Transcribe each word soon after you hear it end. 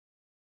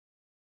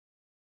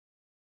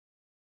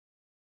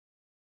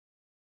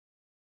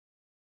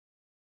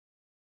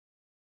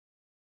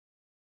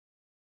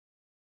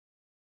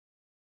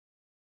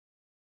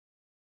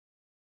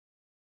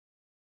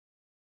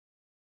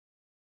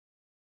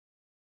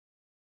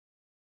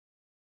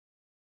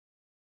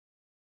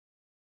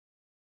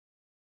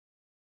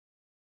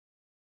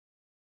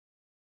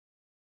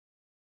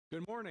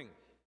Good morning.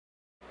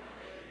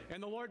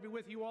 And the Lord be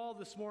with you all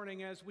this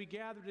morning as we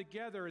gather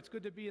together. It's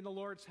good to be in the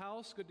Lord's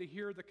house, good to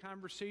hear the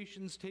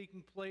conversations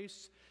taking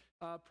place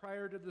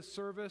prior to the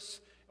service.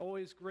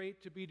 Always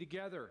great to be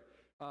together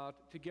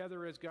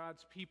as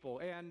God's people.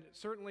 And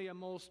certainly a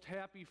most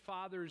happy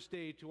Father's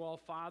Day to all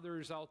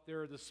fathers out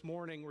there this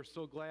morning. We're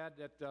so glad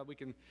that we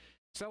can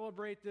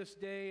celebrate this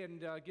day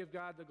and give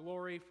God the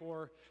glory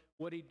for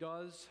what He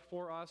does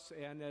for us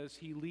and as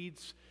He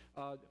leads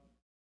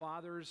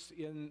fathers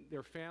in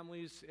their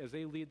families, as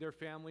they lead their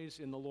families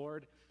in the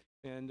Lord.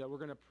 And we're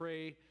going to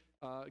pray,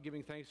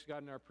 giving thanks to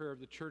God in our prayer of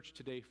the church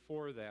today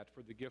for that,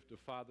 for the gift of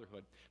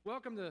fatherhood.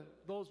 Welcome to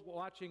those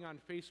watching on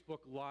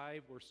Facebook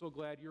Live. We're so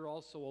glad you're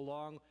also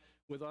along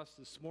with us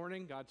this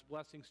morning. God's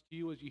blessings to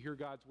you as you hear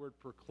God's word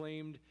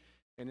proclaimed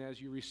and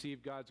as you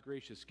receive God's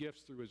gracious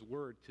gifts through His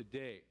word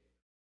today.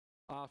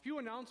 A few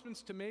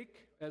announcements to make.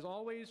 As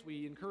always,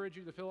 we encourage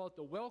you to fill out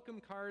the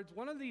welcome cards.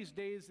 One of these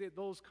days,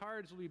 those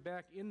cards will be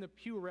back in the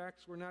pew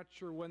racks. We're not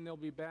sure when they'll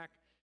be back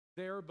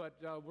there, but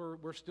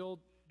we're still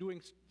doing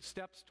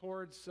steps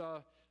towards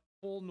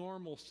full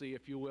normalcy,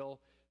 if you will.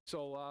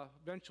 So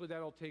eventually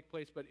that'll take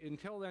place. But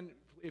until then,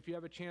 if you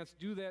have a chance,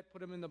 do that.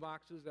 Put them in the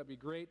boxes. That'd be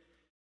great.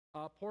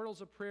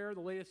 Portals of Prayer,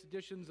 the latest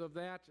editions of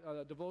that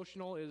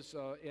devotional is,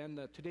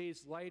 and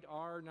today's light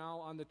are now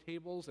on the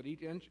tables at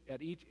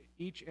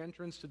each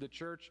entrance to the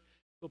church.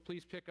 So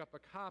please pick up a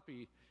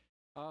copy.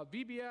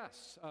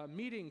 VBS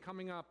meeting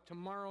coming up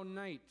tomorrow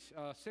night,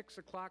 6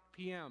 o'clock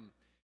p.m.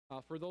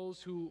 For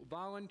those who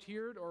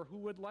volunteered or who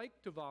would like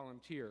to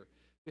volunteer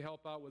to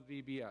help out with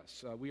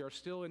VBS. We are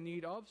still in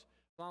need of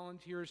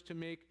volunteers to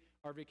make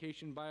our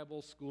Vacation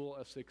Bible School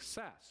a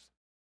success.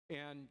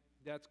 And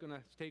that's going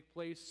to take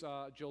place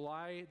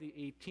July the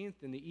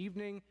 18th in the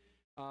evening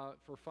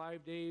for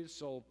 5 days.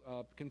 So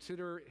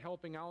consider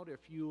helping out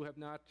if you have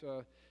not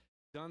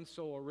done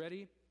so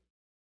already.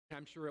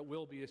 I'm sure it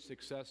will be a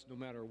success no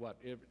matter what.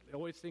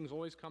 Things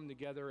always come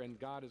together and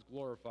God is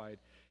glorified.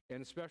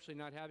 And especially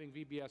not having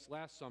VBS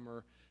last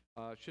summer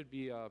should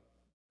be a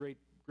great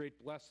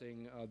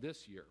blessing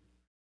this year.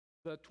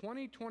 The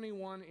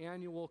 2021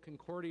 annual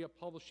Concordia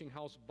Publishing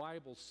House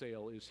Bible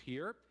Sale is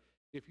here.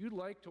 If you'd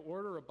like to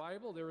order a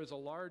Bible, there is a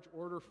large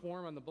order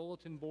form on the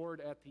bulletin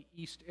board at the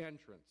east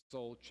entrance.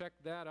 So check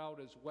that out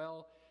as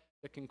well.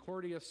 The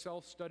Concordia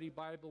Self-Study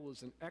Bible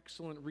is an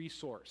excellent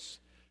resource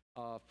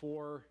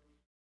for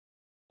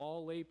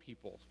all lay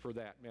people, for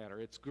that matter.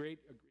 It's great.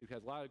 It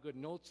has a lot of good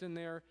notes in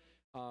there.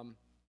 So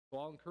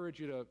I'll encourage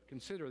you to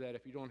consider that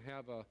if you don't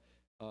have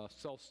a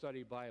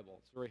self-study Bible.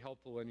 It's very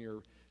helpful in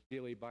your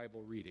daily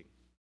Bible reading.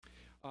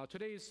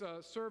 Today's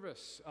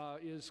service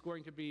is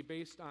going to be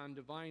based on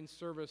Divine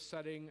Service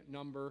setting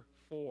number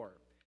 4.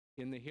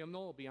 In the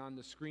hymnal, it'll be on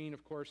the screen,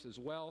 of course, as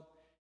well.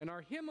 And our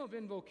hymn of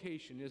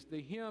invocation is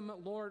the hymn,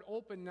 Lord,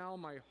 Open Now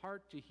My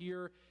Heart to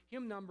Hear,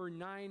 hymn number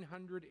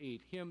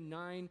 908, hymn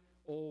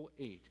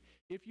 908.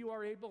 If you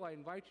are able, I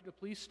invite you to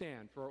please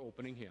stand for our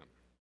opening hymn.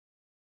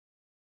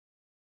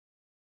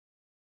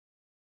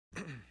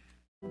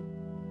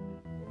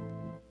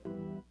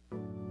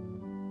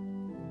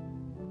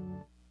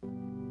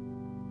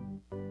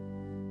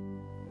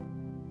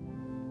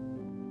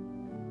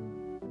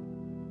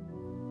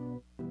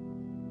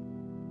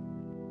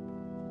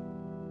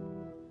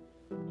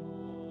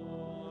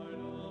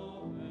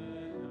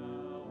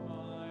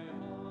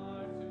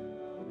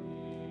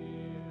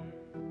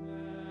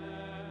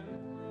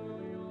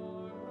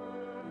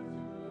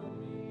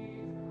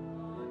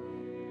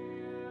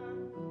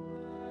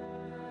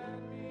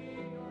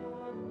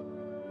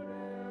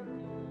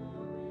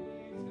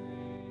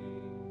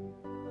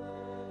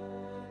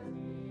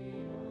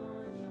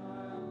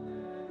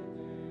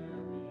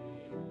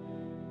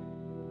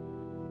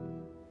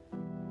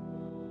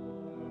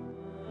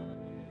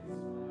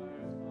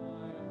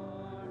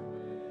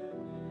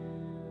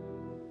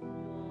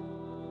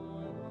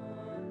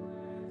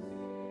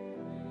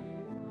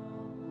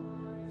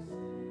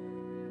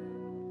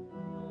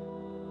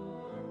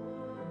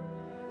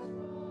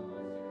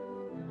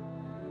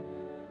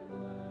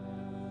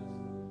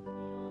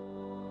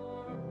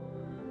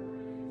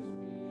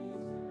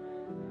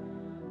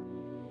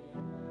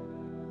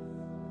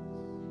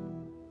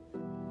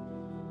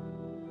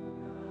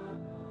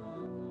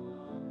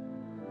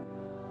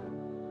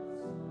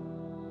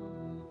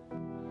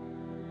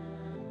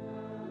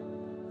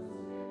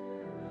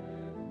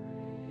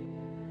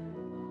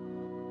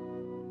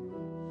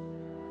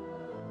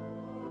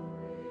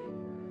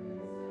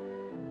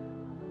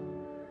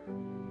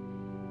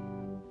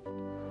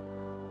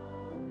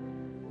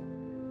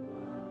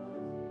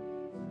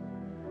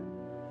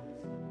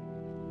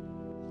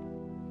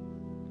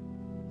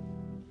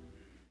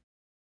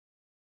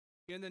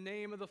 In the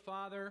name of the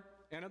Father,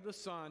 and of the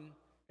Son,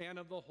 and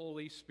of the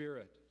Holy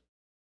Spirit.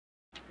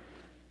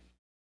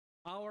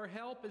 Our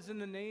help is in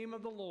the name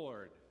of the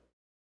Lord.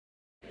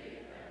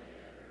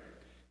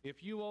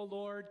 If you, O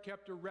Lord,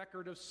 kept a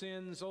record of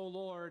sins, O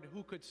Lord,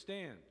 who could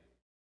stand?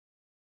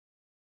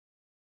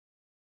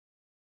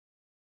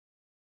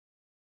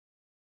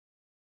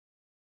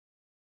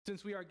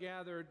 Since we are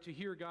gathered to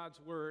hear God's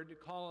word, to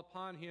call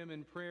upon him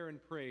in prayer and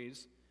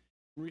praise,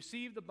 and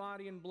receive the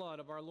body and blood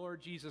of our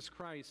Lord Jesus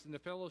Christ in the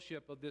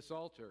fellowship of this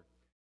altar,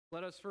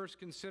 let us first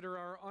consider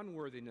our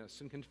unworthiness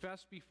and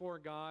confess before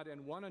God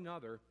and one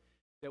another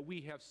that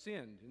we have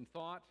sinned in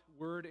thought,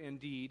 word,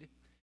 and deed,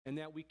 and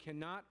that we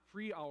cannot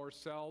free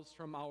ourselves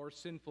from our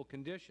sinful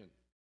condition.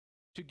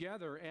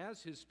 Together,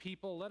 as his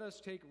people, let us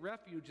take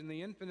refuge in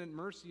the infinite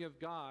mercy of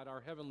God,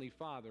 our Heavenly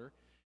Father,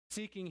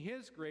 seeking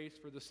his grace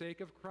for the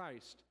sake of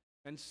Christ,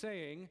 and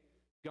saying,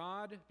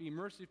 God, be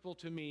merciful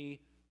to me,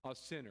 a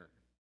sinner.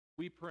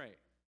 We pray.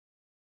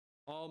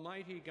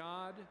 Almighty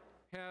God,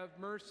 have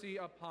mercy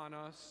upon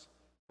us,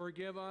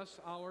 forgive us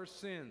our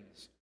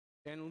sins,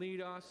 and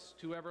lead us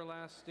to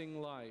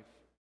everlasting life.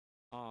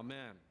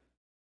 Amen.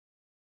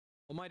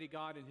 Almighty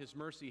God, in his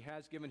mercy,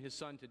 has given his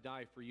Son to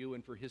die for you,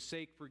 and for his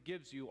sake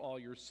forgives you all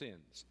your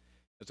sins.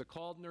 As a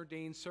called and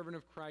ordained servant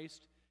of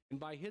Christ, and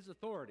by his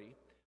authority,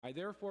 I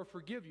therefore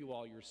forgive you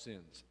all your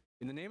sins.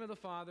 In the name of the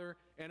Father,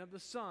 and of the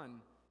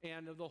Son,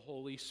 and of the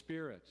Holy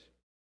Spirit.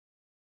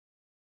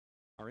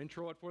 Our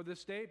introit for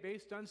this day,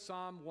 based on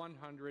Psalm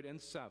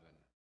 107.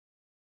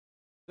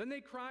 Then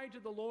they cried to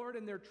the Lord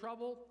in their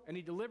trouble, and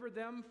he delivered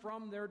them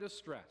from their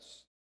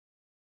distress.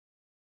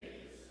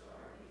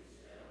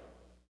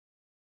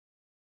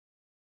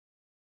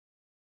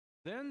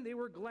 Then they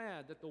were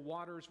glad that the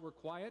waters were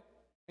quiet,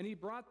 and he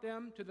brought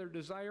them to their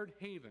desired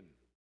haven.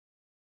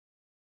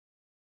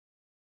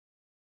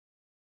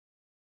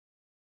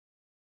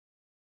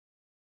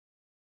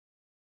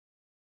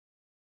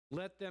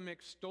 Let them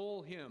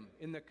extol him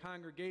in the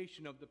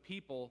congregation of the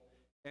people,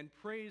 and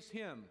praise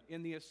him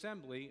in the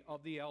assembly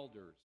of the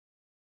elders.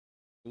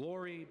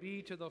 Glory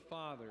be to the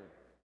Father,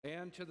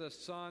 and to the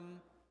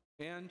Son,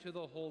 and to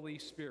the Holy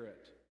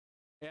Spirit,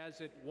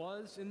 as it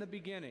was in the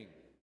beginning,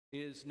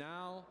 is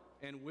now,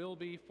 and will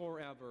be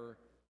forever.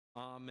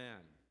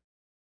 Amen.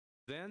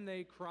 Then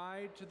they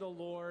cried to the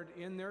Lord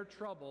in their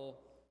trouble,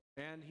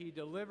 and he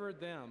delivered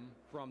them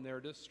from their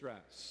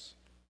distress.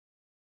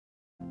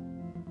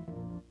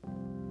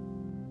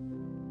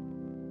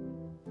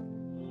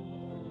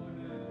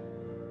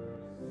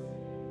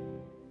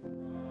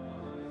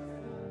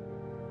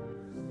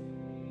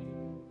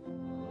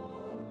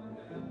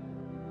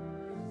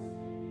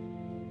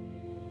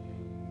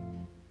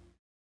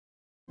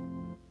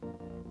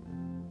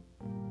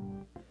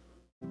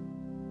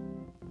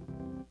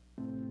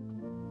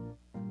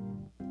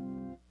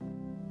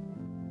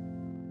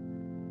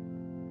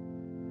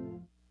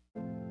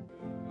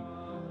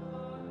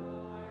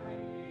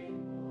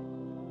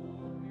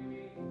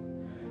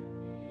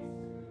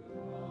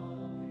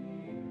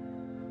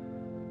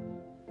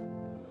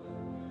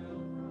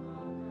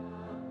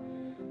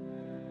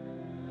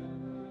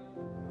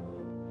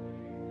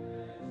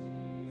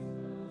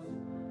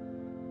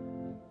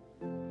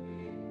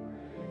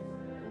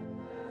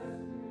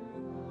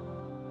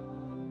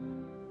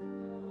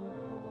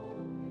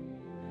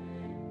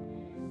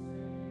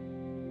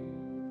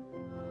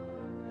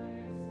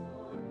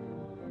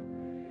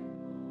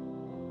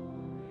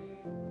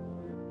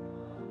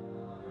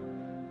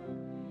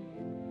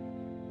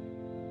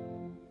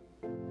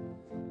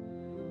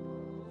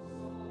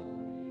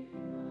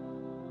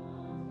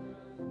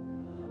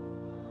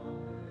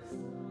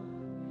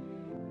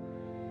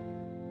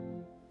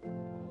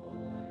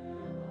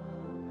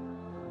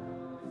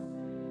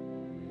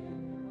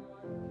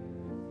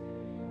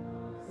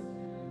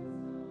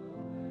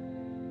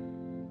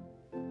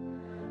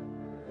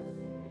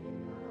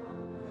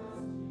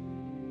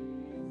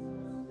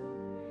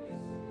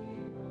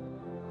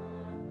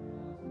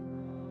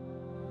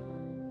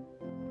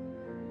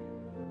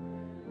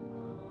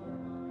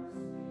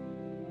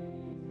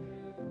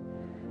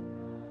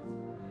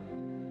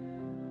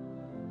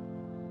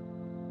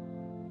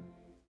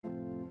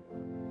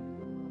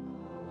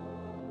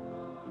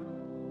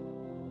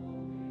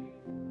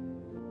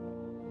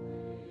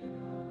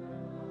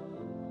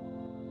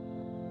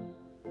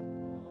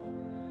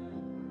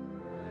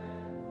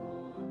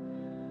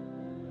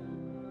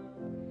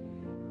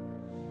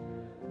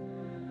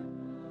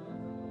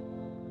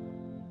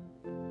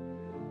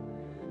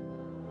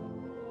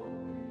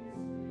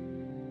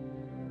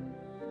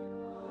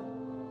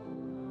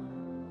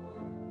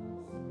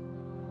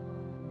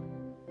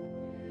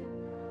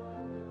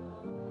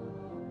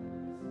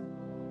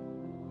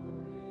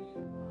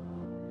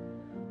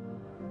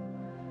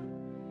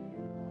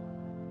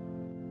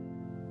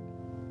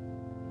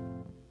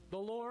 The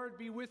Lord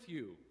be with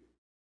you.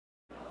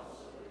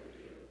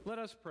 Let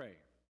us pray.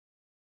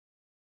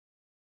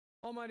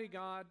 Almighty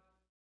God,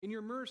 in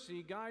your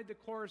mercy, guide the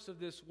course of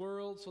this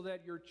world so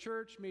that your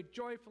church may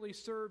joyfully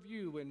serve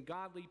you in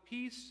godly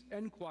peace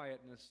and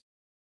quietness.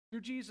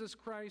 Through Jesus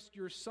Christ,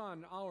 your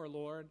Son, our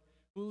Lord,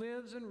 who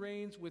lives and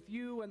reigns with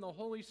you and the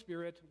Holy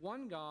Spirit,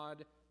 one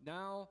God,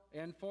 now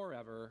and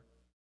forever.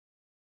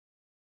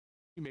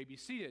 You may be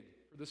seated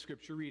for the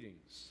scripture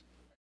readings.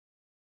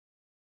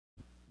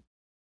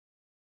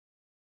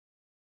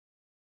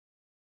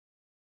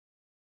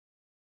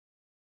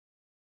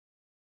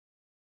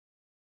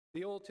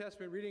 The Old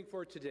Testament reading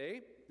for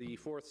today, the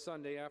fourth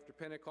Sunday after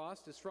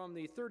Pentecost, is from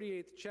the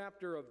 38th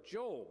chapter of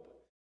Job,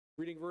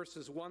 reading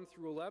verses 1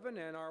 through 11,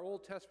 and our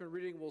Old Testament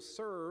reading will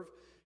serve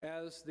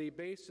as the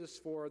basis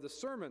for the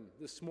sermon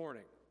this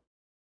morning.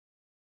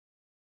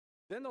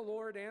 Then the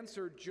Lord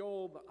answered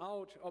Job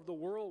out of the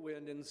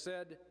whirlwind and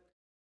said,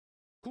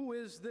 "Who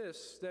is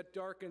this that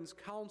darkens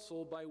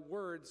counsel by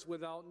words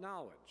without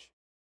knowledge?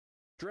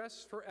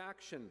 Dress for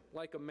action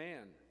like a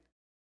man.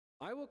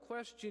 I will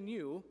question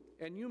you,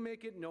 and you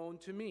make it known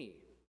to me.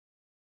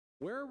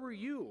 Where were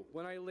you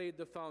when I laid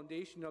the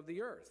foundation of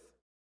the earth?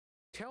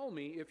 Tell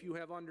me if you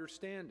have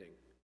understanding.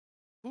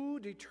 Who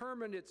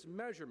determined its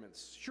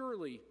measurements?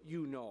 Surely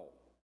you know.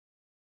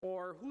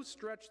 Or who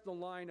stretched the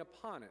line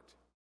upon it?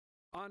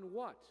 On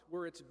what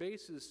were its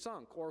bases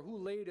sunk, or who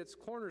laid its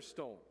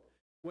cornerstone?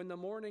 When the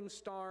morning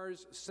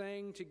stars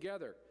sang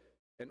together,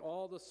 and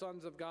all the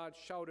sons of God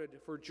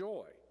shouted for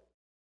joy?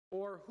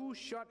 Or who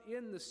shut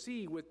in the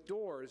sea with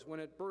doors when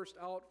it burst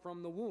out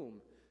from the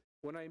womb?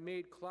 When I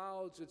made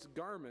clouds its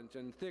garment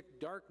and thick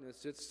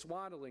darkness its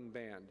swaddling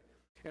band,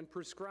 and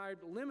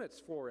prescribed limits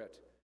for it,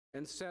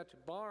 and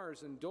set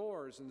bars and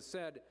doors, and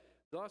said,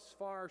 Thus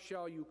far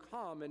shall you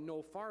come and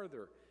no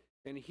farther,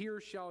 and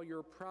here shall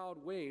your proud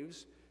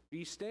waves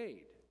be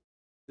stayed.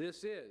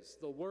 This is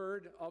the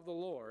word of the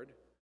Lord.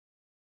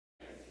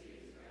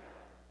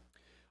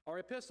 Our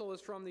epistle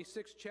is from the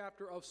 6th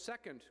chapter of 2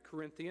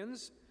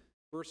 Corinthians,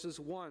 verses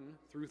 1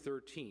 through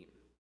 13.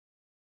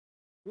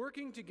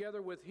 Working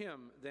together with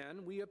him,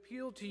 then, we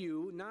appeal to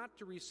you not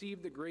to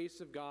receive the grace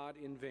of God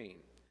in vain.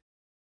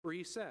 For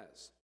he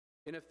says,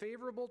 In a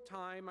favorable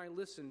time I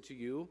listened to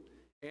you,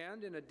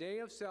 and in a day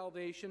of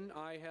salvation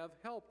I have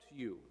helped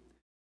you.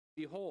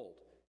 Behold,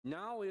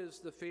 now is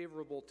the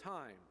favorable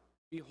time.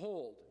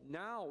 Behold,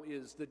 now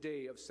is the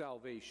day of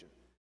salvation.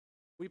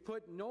 We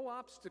put no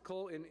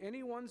obstacle in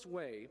anyone's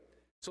way,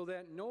 so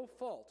that no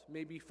fault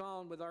may be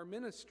found with our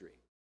ministry.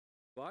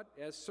 But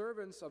as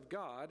servants of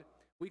God,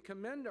 we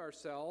commend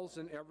ourselves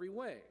in every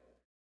way,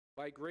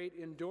 by great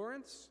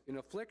endurance, in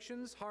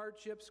afflictions,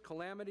 hardships,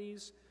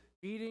 calamities,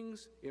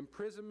 beatings,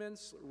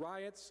 imprisonments,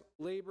 riots,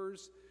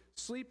 labors,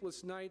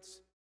 sleepless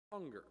nights,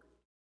 hunger,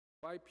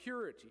 by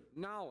purity,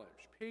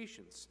 knowledge,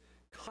 patience,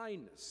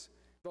 kindness,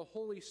 the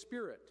Holy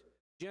Spirit,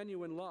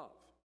 genuine love,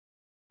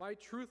 by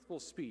truthful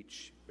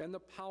speech and the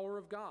power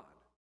of God,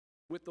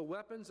 with the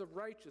weapons of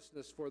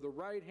righteousness for the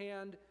right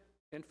hand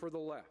and for the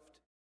left,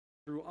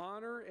 through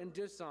honor and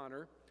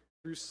dishonor,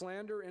 through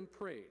slander and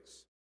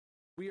praise.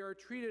 We are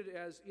treated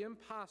as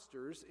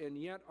impostors and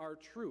yet are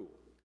true,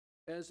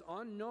 as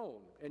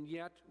unknown and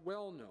yet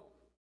well known,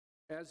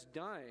 as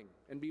dying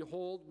and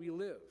behold we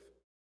live,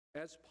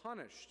 as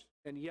punished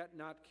and yet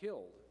not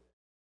killed,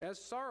 as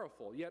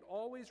sorrowful yet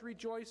always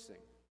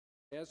rejoicing,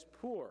 as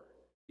poor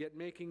yet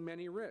making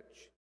many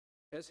rich,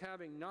 as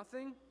having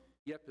nothing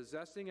yet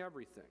possessing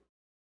everything.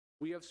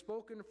 We have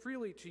spoken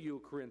freely to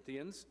you,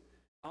 Corinthians.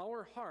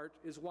 Our heart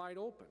is wide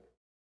open.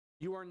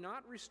 You are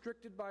not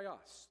restricted by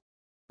us,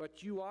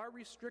 but you are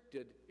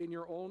restricted in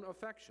your own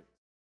affections.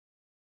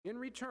 In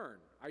return,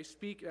 I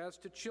speak as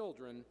to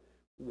children,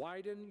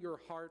 widen your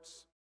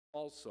hearts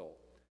also.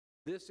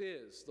 This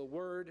is the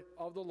word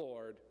of the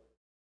Lord.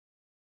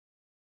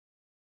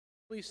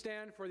 Please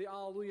stand for the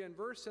Alleluia and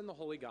verse in the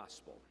Holy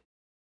Gospel.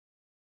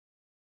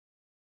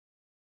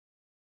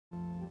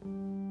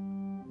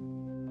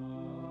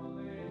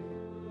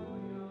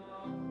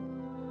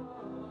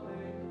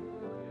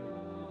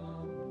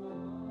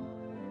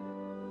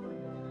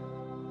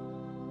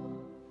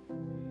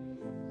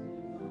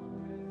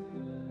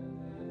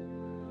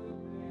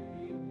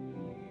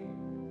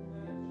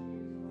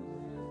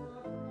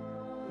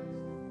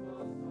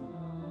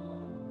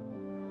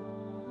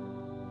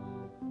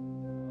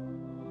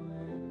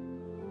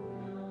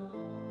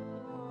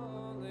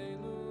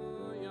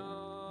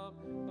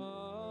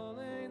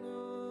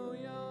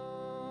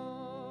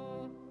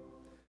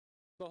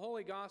 The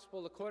Holy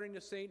Gospel according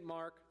to St.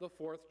 Mark, the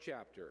 4th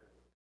chapter.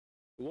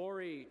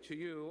 Glory to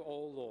you,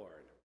 O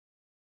Lord.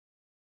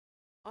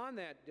 On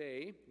that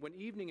day, when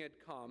evening had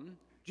come,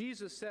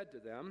 Jesus said to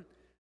them,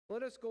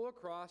 Let us go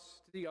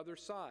across to the other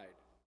side.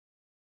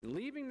 And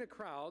leaving the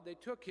crowd, they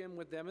took him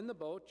with them in the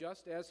boat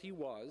just as he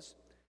was,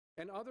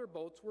 and other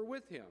boats were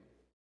with him.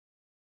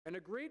 And a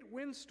great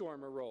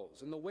windstorm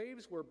arose, and the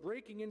waves were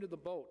breaking into the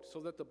boat, so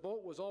that the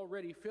boat was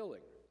already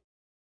filling.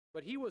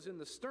 But he was in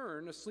the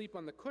stern, asleep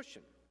on the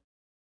cushion.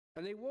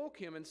 And they woke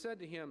him and said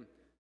to him,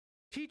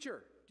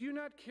 Teacher, do you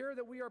not care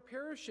that we are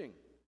perishing?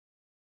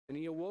 And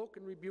he awoke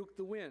and rebuked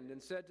the wind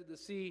and said to the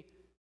sea,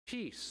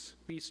 Peace,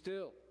 be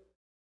still.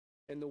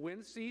 And the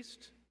wind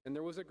ceased, and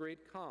there was a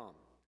great calm.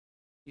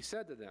 He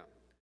said to them,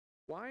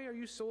 Why are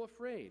you so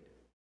afraid?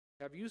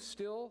 Have you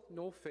still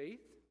no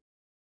faith?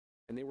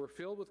 And they were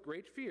filled with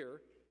great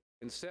fear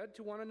and said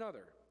to one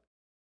another,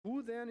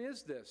 Who then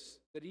is this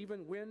that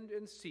even wind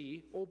and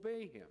sea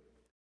obey him?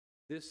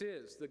 This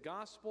is the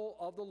gospel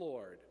of the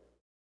Lord.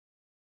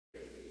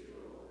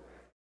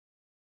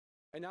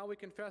 And now we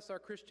confess our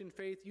Christian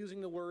faith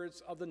using the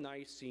words of the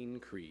Nicene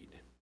Creed.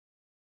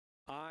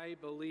 I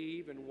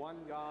believe in one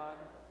God,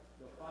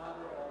 the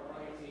Father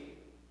Almighty,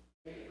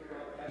 maker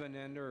of heaven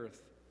and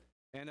earth,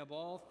 and of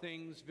all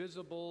things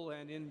visible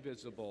and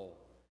invisible,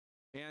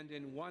 and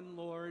in one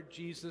Lord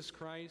Jesus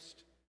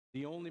Christ,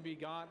 the only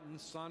begotten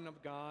Son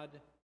of God,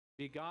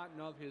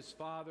 begotten of his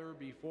Father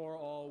before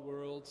all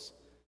worlds,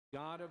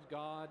 God of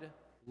God,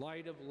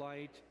 light of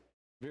light,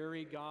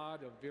 very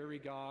God of very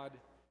God,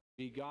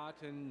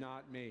 begotten,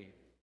 not made,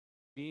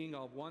 being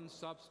of one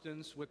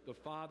substance with the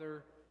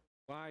Father,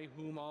 by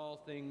whom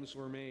all things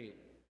were made,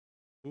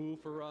 who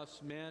for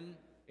us men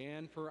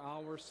and for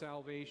our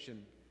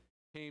salvation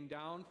came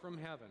down from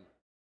heaven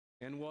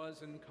and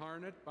was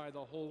incarnate by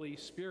the Holy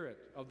Spirit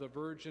of the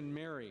Virgin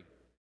Mary,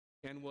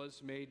 and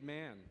was made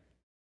man,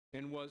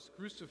 and was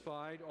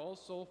crucified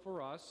also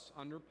for us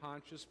under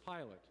Pontius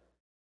Pilate.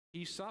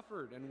 He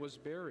suffered and was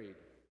buried,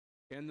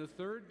 and the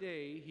third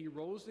day he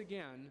rose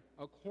again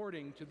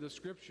according to the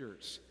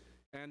Scriptures,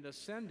 and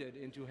ascended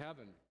into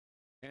heaven,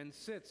 and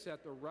sits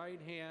at the right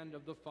hand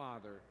of the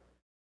Father,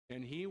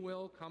 and he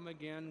will come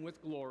again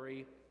with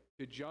glory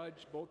to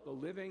judge both the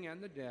living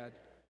and the dead,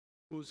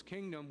 whose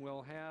kingdom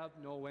will have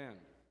no end.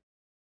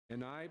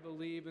 And I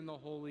believe in the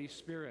Holy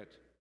Spirit,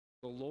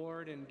 the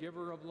Lord and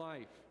giver of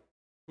life,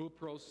 who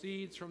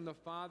proceeds from the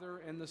Father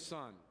and the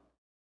Son,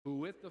 who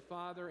with the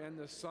Father and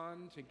the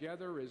Son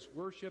together is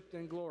worshiped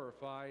and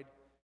glorified,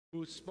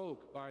 who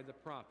spoke by the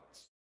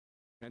prophets.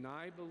 And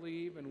I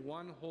believe in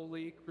one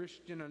holy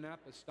Christian and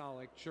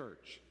apostolic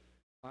church.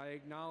 I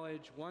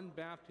acknowledge one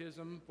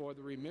baptism for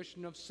the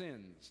remission of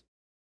sins,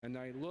 and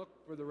I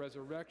look for the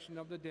resurrection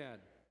of the dead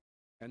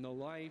and the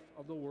life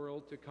of the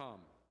world to come.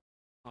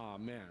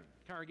 Amen.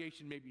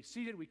 Congregation may be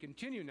seated. We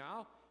continue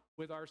now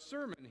with our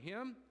sermon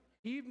hymn,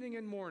 Evening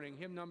and Morning,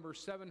 hymn number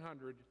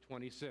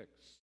 726.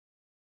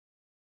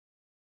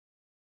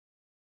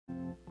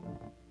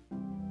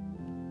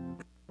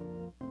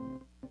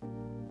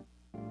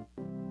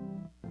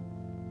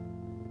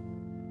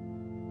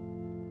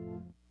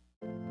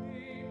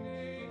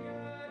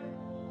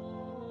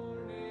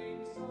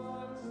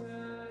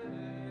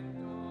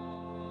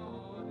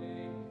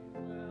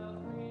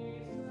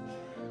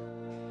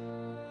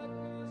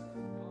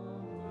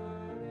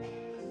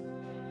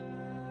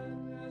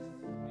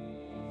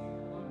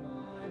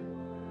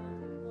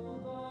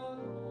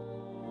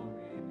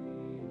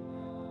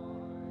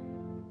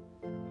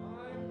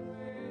 I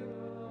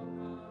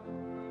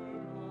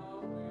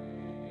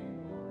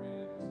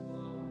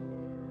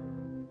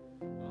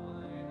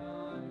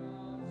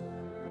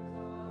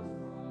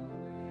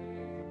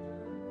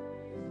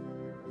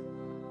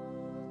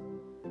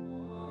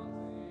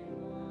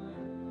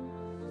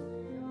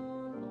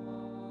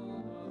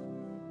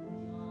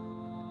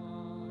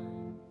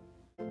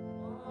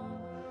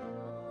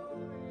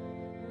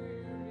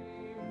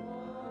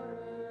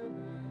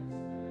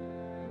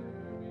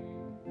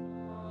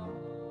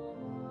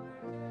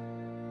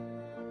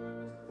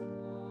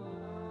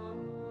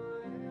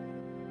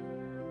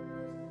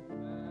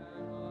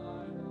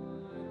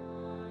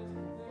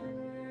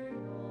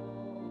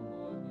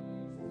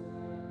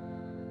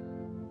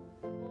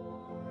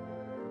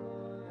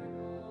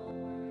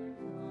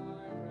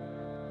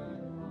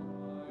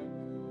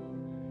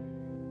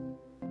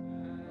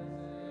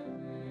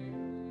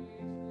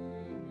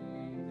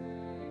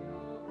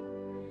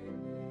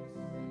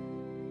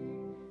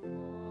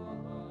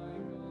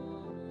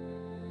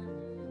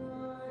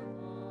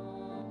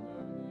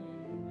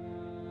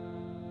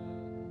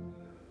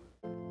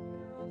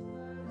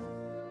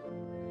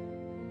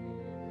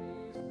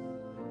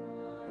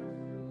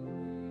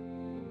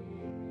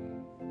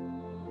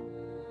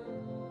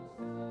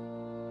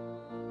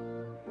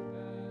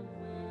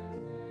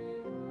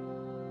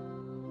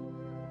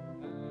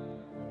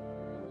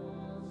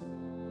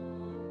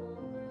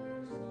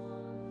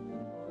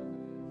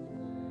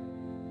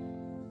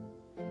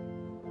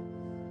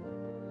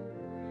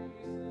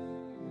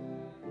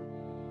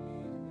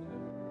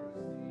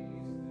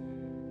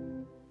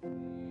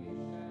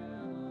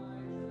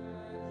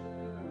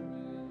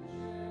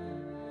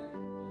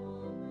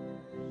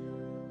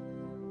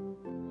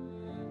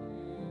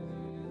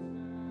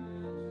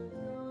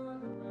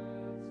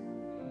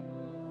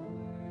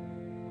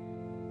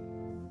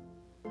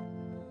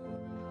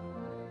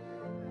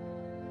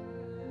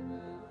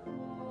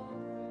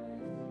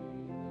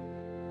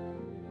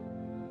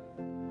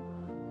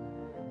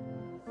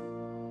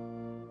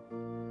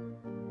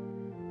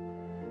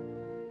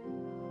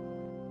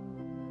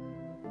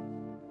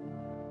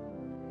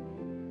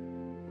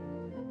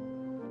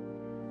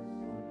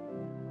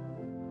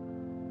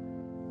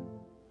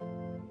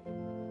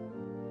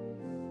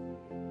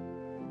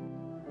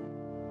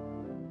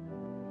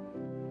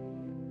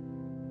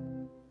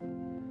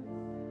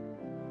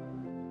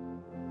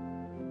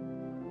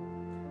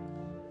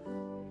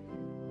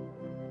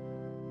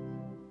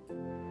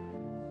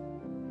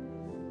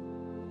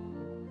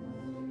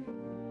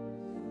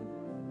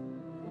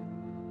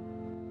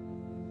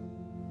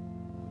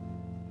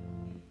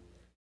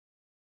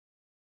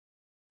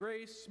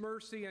Grace,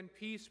 mercy, and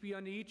peace be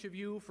unto each of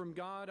you from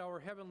God our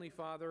Heavenly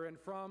Father and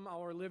from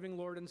our living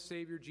Lord and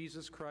Savior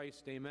Jesus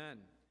Christ. Amen.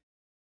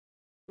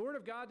 The Word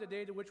of God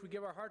today, to which we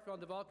give our heartfelt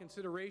and devout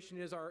consideration,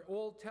 is our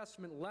Old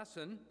Testament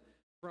lesson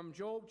from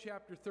Job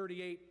chapter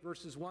 38,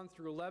 verses 1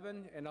 through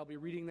 11, and I'll be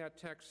reading that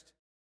text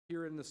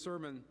here in the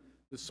sermon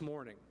this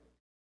morning.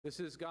 This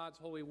is God's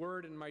holy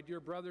word, and my dear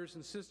brothers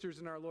and sisters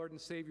in our Lord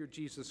and Savior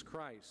Jesus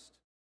Christ.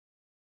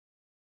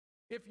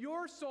 If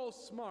you're so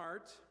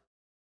smart,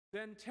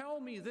 then tell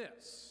me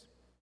this.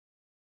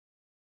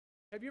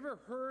 Have you ever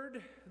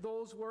heard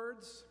those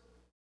words?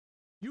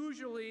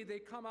 Usually they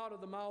come out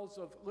of the mouths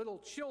of little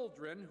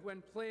children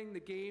when playing the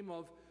game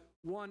of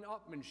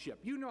one-upmanship.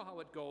 You know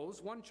how it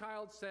goes. One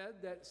child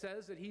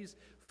says that he's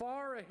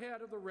far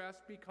ahead of the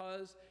rest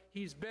because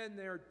he's been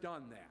there,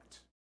 done that.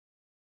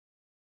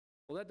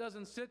 Well, that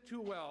doesn't sit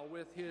too well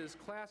with his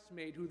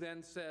classmate who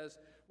then says,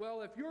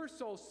 well, if you're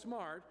so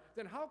smart,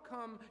 then how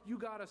come you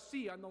got a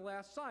C on the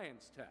last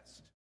science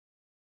test?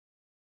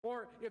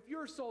 Or if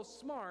you're so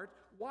smart,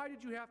 why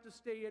did you have to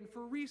stay in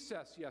for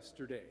recess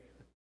yesterday?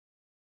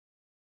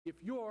 If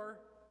you're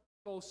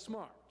so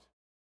smart.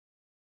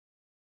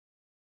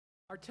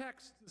 Our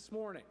text this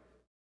morning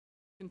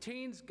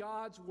contains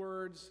God's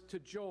words to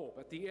Job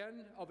at the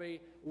end of a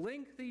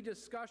lengthy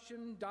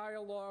discussion,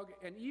 dialogue,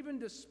 and even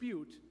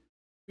dispute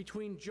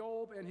between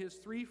Job and his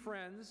three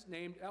friends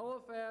named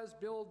Eliphaz,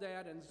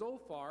 Bildad, and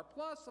Zophar,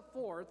 plus a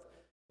fourth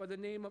by the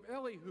name of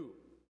Elihu.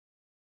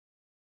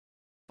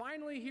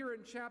 Finally, here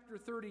in chapter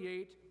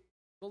 38,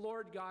 the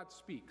Lord God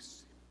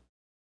speaks.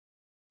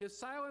 His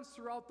silence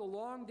throughout the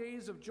long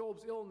days of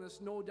Job's illness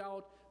no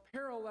doubt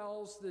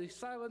parallels the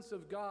silence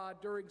of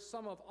God during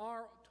some of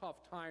our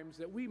tough times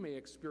that we may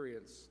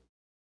experience.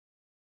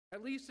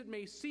 At least it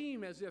may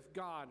seem as if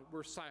God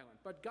were silent,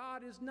 but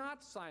God is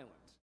not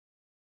silent,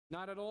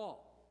 not at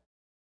all.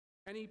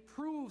 And he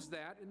proves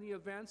that in the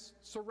events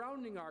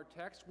surrounding our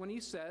text when he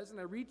says, and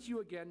I read to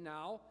you again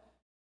now,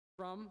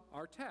 from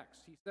our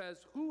text. He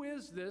says, who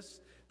is this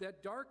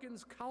that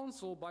darkens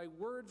counsel by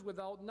words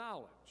without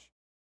knowledge?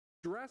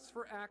 Dress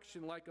for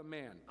action like a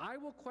man. I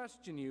will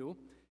question you,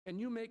 and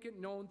you make it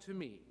known to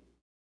me.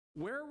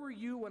 Where were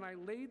you when I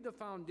laid the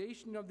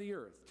foundation of the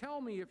earth?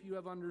 Tell me if you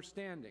have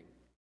understanding.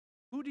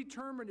 Who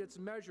determined its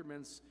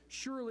measurements?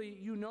 Surely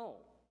you know.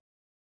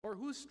 Or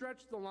who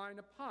stretched the line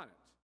upon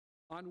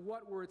it? On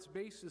what were its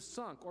bases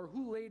sunk? Or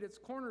who laid its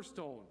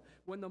cornerstone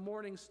when the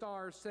morning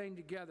stars sang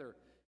together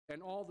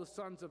and all the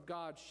sons of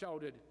God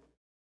shouted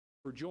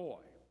for joy?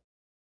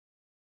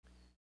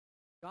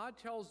 God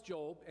tells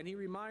Job, and he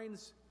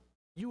reminds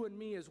you and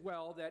me as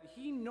well, that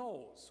he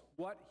knows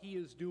what he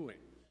is doing.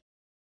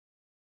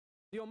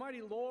 The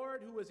Almighty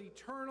Lord, who is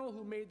eternal,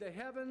 who made the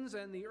heavens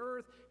and the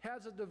earth,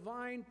 has a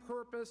divine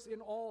purpose in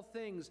all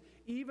things,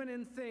 even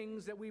in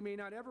things that we may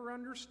not ever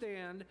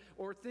understand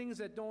or things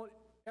that don't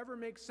ever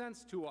make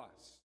sense to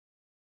us.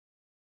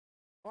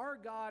 Our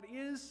God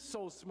is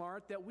so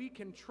smart that we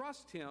can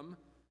trust him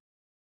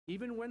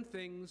even when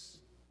things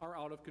are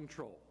out of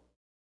control.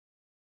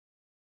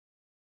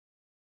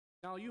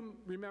 Now, you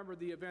remember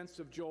the events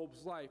of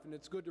Job's life, and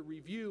it's good to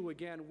review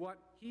again what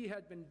he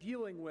had been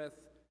dealing with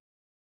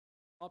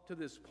up to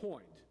this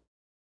point.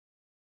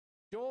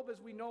 Job,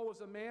 as we know,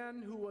 was a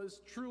man who was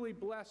truly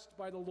blessed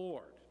by the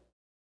Lord.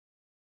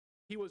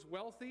 He was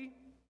wealthy,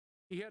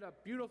 he had a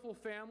beautiful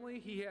family,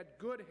 he had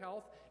good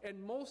health,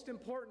 and most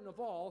important of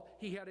all,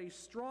 he had a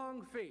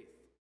strong faith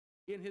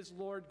in his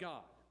Lord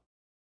God.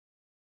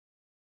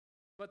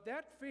 But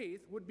that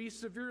faith would be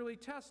severely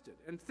tested,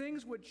 and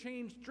things would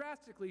change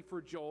drastically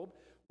for Job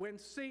when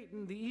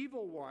Satan, the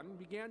evil one,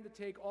 began to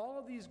take all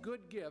of these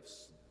good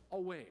gifts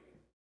away.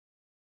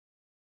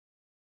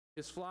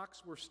 His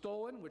flocks were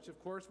stolen, which of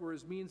course were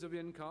his means of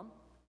income.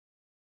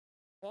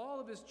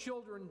 All of his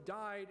children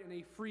died in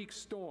a freak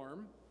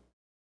storm.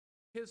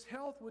 His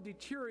health would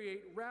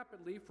deteriorate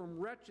rapidly from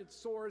wretched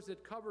sores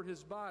that covered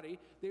his body.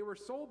 They were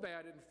so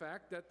bad, in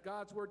fact, that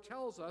God's word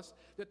tells us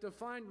that to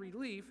find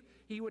relief,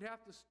 he would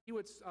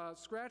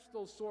scratch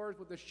those sores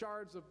with the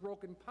shards of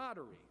broken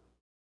pottery.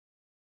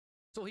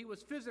 So he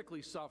was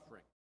physically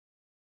suffering.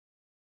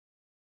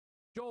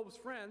 Job's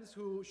friends,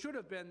 who should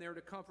have been there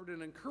to comfort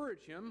and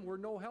encourage him, were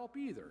no help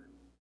either.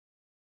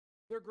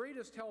 Their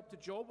greatest help to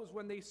Job was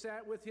when they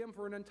sat with him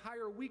for an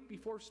entire week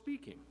before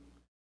speaking.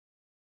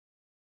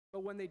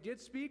 But when they did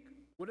speak,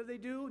 what did they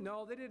do?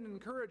 No, they didn't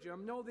encourage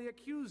him. No, they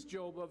accused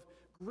Job of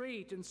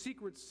great and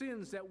secret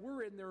sins that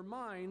were in their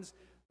minds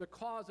the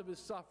cause of his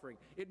suffering.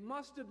 It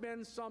must have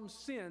been some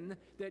sin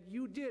that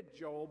you did,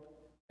 Job,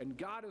 and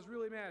God is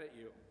really mad at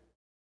you.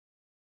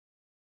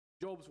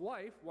 Job's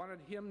wife wanted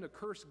him to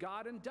curse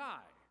God and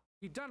die.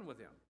 Be done with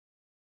him.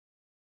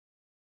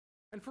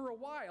 And for a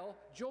while,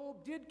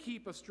 Job did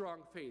keep a strong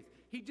faith.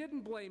 He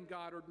didn't blame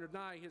God or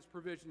deny his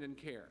provision and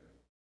care.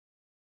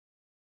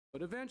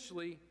 But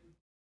eventually,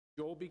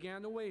 Job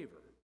began to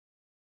waver,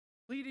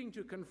 pleading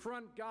to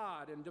confront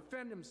God and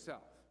defend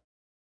himself.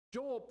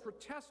 Job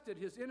protested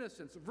his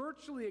innocence,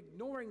 virtually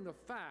ignoring the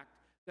fact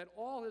that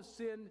all has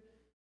sinned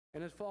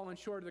and has fallen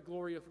short of the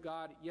glory of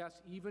God.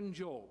 Yes, even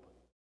Job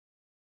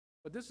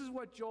But this is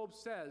what Job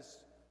says,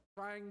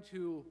 trying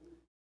to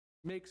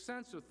make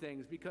sense of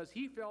things, because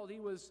he felt he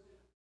was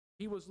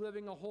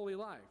living a holy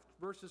life.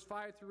 Verses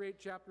 5 through 8,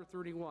 chapter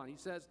 31. He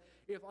says,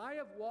 "If I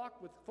have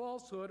walked with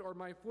falsehood, or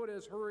my foot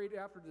has hurried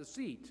after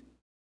deceit,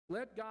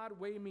 let God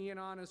weigh me in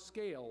honest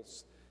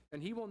scales,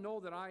 and he will know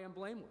that I am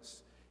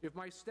blameless. If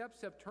my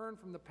steps have turned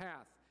from the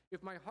path,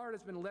 if my heart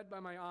has been led by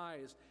my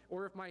eyes,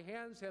 or if my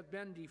hands have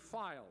been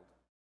defiled,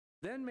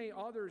 then may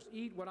others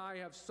eat what I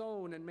have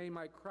sown, and may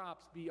my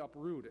crops be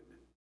uprooted."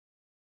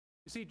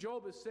 You see,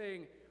 Job is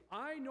saying,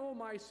 I know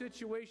my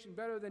situation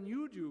better than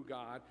you do,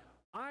 God.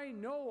 I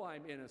know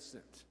I'm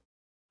innocent.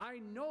 I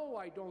know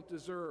I don't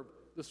deserve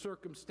the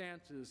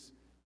circumstances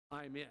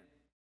I'm in.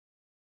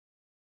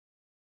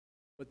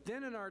 But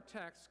then in our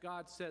text,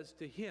 God says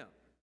to him,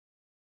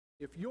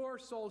 if you're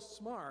so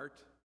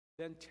smart,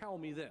 then tell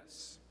me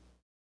this.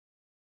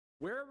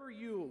 Where were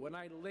you when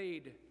I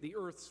laid the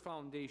earth's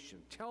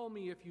foundation? Tell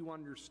me if you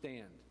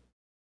understand.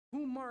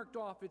 Who marked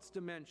off its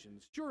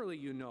dimensions? Surely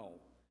you know.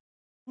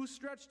 Who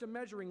stretched a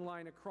measuring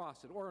line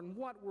across it? Or in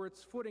what were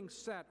its footings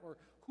set? Or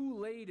who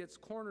laid its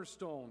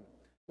cornerstone?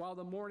 While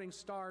the morning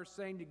stars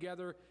sang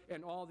together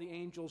and all the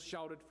angels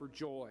shouted for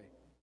joy.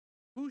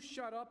 Who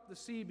shut up the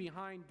sea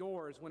behind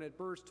doors when it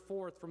burst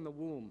forth from the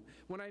womb?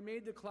 When I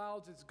made the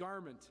clouds its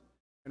garment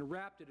and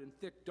wrapped it in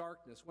thick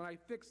darkness? When I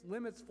fixed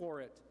limits for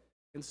it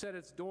and set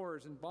its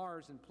doors and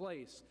bars in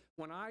place?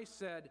 When I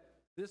said,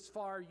 this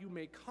far you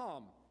may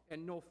come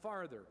and no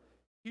farther.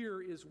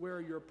 Here is where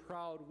your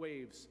proud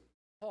waves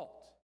halt.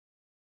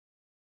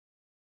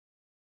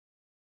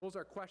 Those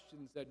are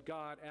questions that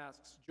God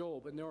asks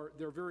Job, and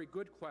they're very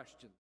good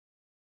questions.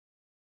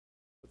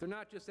 But they're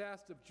not just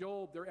asked of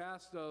Job, they're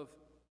asked of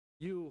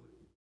you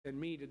and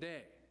me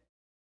today.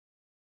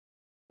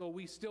 So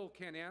we still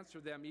can't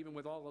answer them, even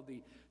with all of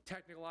the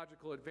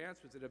technological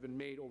advancements that have been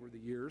made over the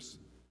years.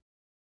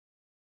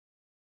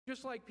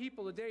 Just like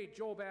people today,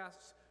 Job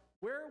asks,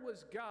 where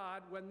was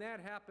God when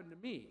that happened to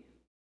me?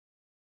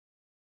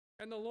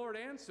 And the Lord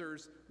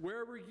answers,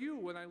 where were you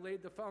when I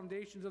laid the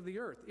foundations of the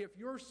earth? If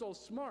you're so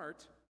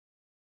smart,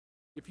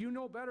 if you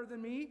know better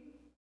than me,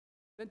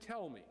 then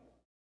tell me.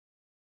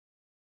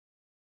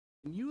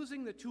 And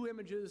using the two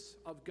images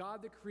of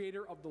God, the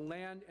creator of the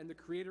land and the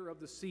creator of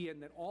the sea,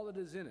 and that all that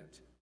is in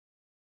it,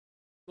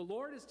 the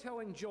Lord is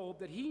telling Job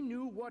that he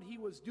knew what he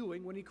was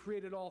doing when he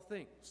created all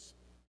things.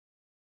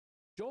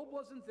 Job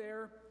wasn't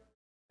there,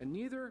 and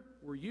neither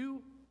were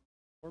you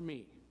or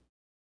me.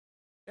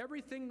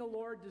 Everything the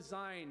Lord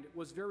designed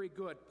was very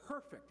good,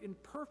 perfect, in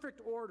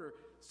perfect order,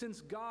 since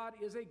God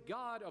is a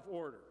God of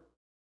order.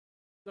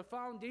 The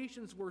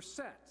foundations were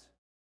set.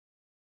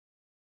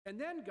 And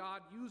then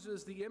God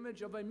uses the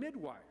image of a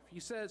midwife. He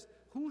says,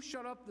 who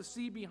shut up the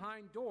sea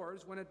behind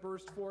doors when it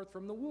burst forth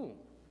from the womb?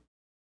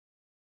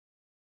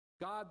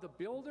 God the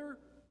builder,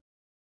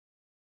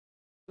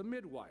 the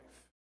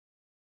midwife.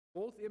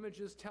 Both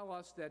images tell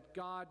us that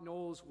God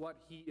knows what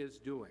he is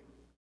doing.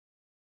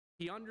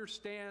 He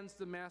understands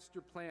the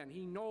master plan.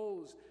 He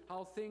knows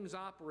how things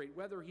operate,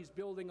 whether he's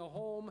building a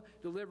home,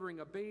 delivering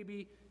a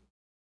baby,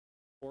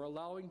 or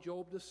allowing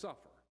Job to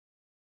suffer.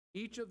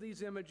 Each of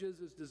these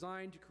images is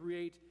designed to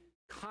create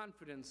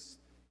confidence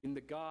in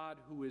the God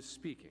who is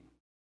speaking.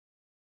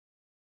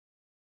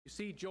 You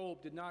see,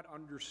 Job did not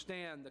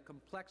understand the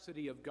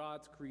complexity of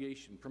God's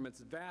creation, from its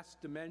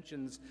vast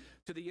dimensions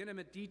to the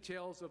intimate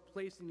details of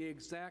placing the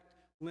exact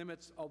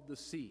limits of the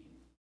sea.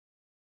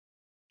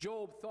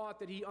 Job thought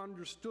that he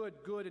understood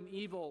good and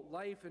evil,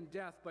 life and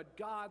death, but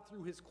God,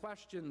 through his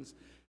questions,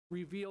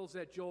 reveals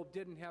that Job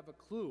didn't have a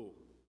clue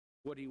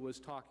what he was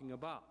talking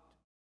about.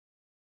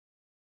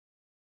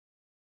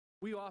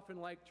 We often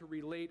like to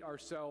relate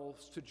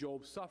ourselves to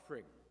Job's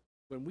suffering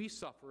when we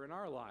suffer in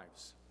our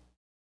lives.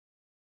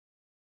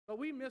 But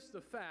we miss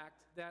the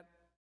fact that,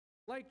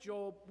 like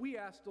Job, we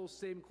ask those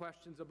same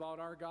questions about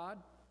our God,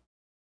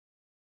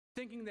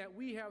 thinking that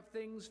we have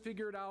things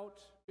figured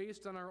out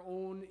based on our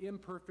own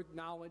imperfect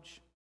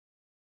knowledge.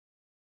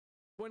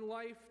 When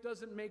life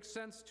doesn't make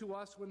sense to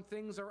us, when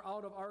things are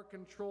out of our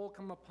control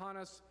come upon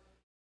us,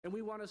 and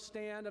we want to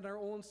stand in our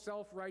own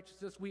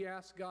self-righteousness, we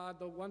ask God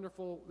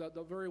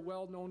the very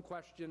well-known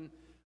question,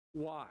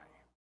 why?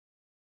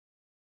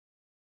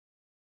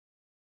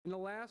 In the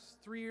last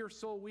 3 or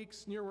so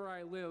weeks near where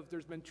I live,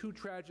 there's been 2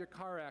 tragic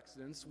car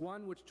accidents,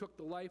 one which took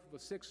the life of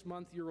a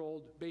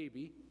 6-month-old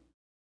baby,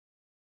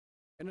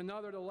 and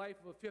another the life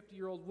of a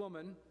 50-year-old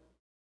woman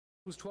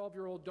whose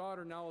 12-year-old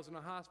daughter now is in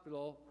a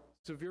hospital,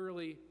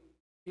 severely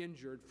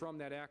injured from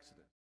that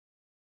accident.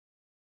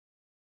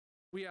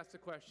 We ask the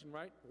question,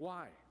 right?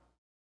 Why?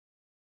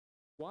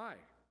 Why?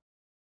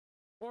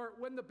 Or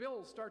when the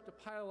bills start to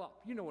pile up,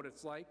 you know what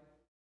it's like,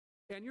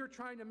 and you're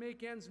trying to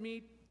make ends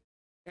meet,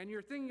 and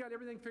you're thinking you got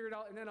everything figured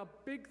out, and then a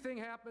big thing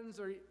happens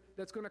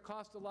that's going to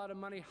cost a lot of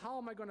money. How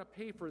am I going to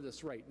pay for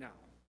this right now?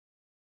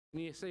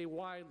 And you say,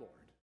 why, Lord?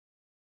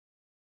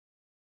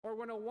 Or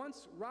when a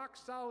once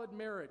rock-solid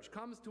marriage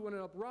comes to an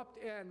abrupt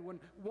end,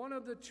 when one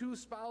of the two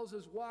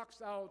spouses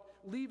walks out,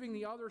 leaving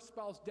the other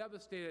spouse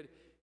devastated,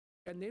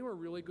 And they were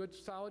really good,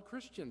 solid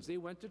Christians. They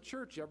went to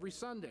church every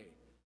Sunday.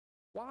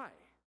 Why?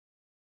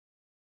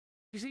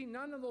 You see,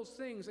 none of those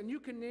things, and you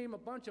can name a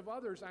bunch of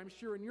others, I'm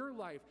sure, in your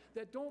life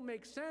that don't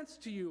make sense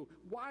to you,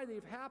 why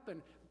they've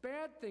happened,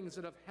 bad things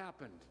that have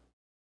happened.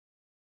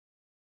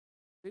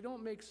 They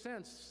don't make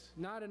sense,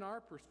 not in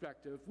our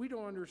perspective. We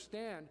don't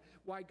understand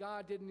why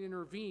God didn't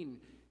intervene,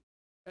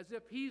 as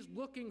if He's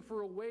looking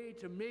for a way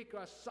to make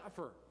us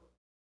suffer.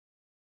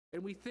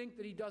 And we think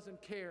that He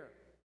doesn't care.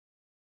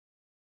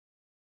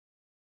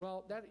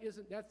 Well,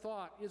 that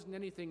thought isn't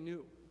anything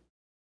new.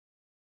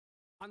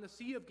 On the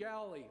Sea of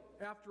Galilee,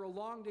 after a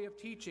long day of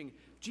teaching,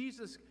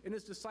 Jesus and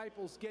His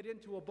disciples get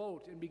into a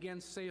boat and begin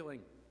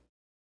sailing.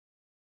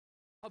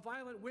 A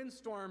violent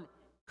windstorm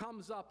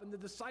comes up, and the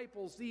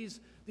disciples, these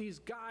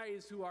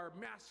guys who are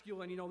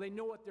masculine, they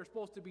know what they're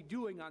supposed to be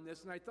doing on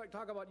this. And I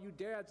talk about you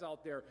dads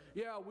out there.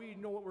 Yeah, we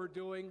know what we're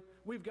doing.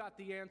 We've got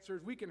the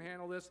answers. We can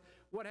handle this.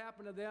 What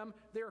happened to them?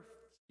 They're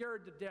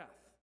scared to death.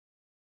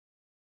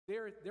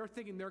 They're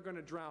thinking they're going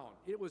to drown.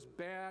 It was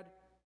bad.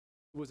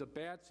 It was a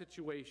bad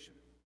situation.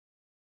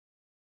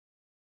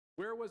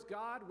 Where was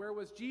God? Where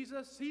was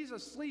Jesus? He's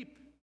asleep.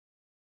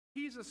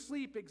 He's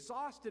asleep,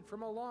 exhausted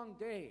from a long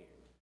day.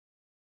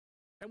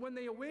 And when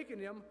they awaken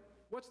Him,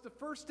 what's the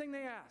first thing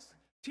they ask?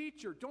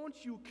 Teacher, don't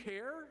you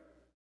care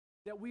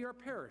that we are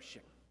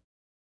perishing?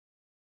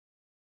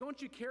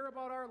 Don't you care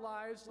about our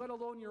lives, let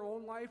alone your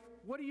own life?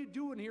 What are you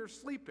doing here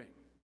sleeping?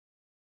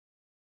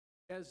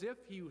 As if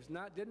He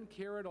didn't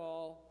care at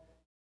all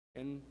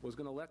and was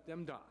going to let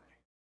them die.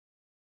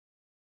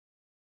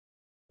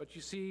 But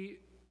you see,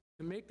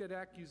 to make that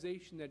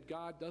accusation that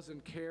God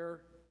doesn't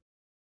care,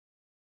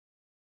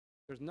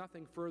 there's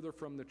nothing further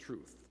from the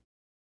truth.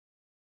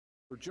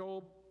 For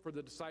Job, for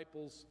the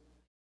disciples,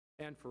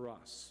 and for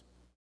us.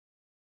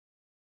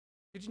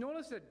 Did you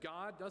notice that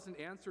God doesn't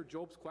answer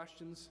Job's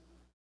questions?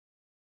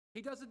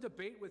 He doesn't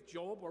debate with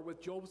Job or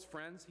with Job's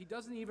friends. He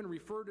doesn't even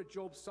refer to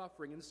Job's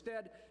suffering.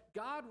 Instead,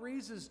 God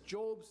raises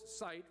Job's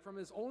sight from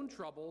his own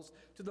troubles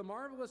to the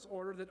marvelous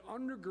order that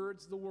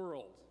undergirds the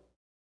world.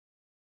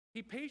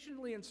 He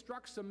patiently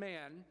instructs a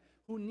man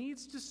who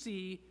needs to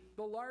see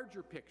the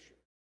larger picture.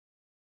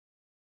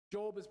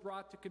 Job is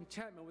brought to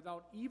contentment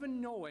without even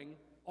knowing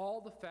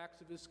all the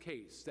facts of his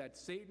case, that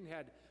Satan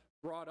had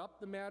brought up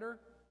the matter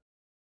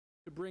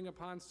to bring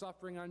upon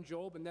suffering on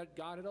Job, and that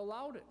God had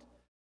allowed it.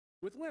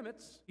 With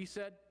limits, he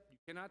said, you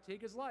cannot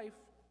take his life.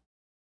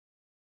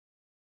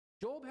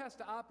 Job has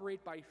to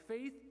operate by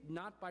faith,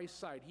 not by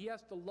sight. He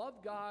has to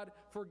love God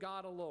for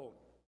God alone.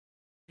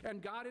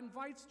 And God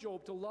invites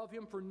Job to love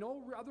Him for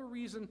no other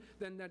reason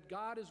than that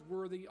God is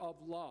worthy of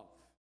love.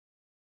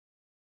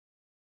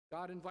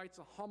 God invites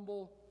a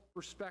humble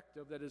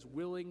perspective that is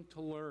willing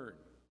to learn.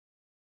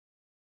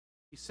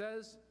 He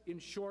says, in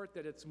short,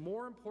 that it's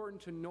more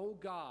important to know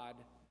God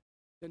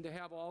than to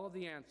have all of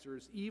the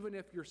answers, even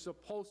if you're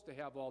supposed to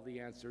have all the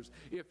answers.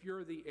 If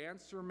you're the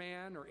answer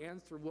man or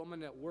answer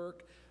woman at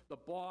work, the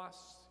boss,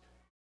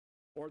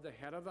 or the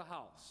head of the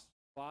house,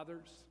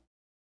 fathers,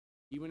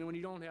 even when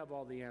you don't have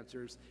all the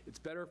answers, it's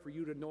better for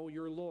you to know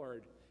your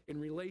Lord in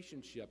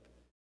relationship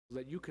so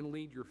that you can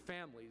lead your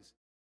families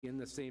in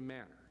the same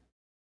manner.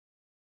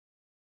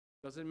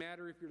 Doesn't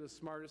matter if you're the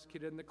smartest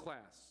kid in the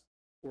class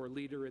or a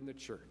leader in the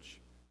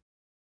church.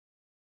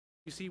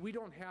 You see, we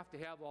don't have to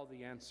have all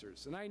the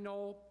answers. And I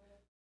know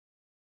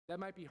that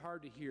might be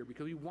hard to hear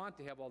because we want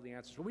to have all the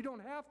answers. But we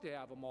don't have to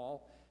have them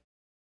all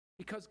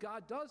because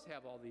God does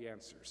have all the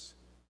answers.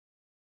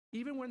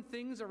 Even when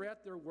things are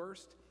at their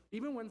worst,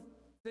 even when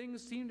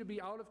things seem to be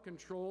out of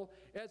control,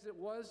 as it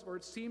was or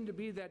it seemed to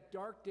be that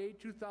dark day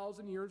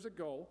 2,000 years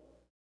ago,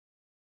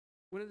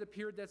 when it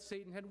appeared that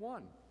Satan had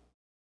won.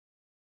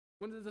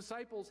 When the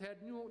disciples had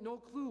no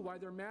clue why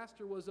their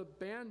master was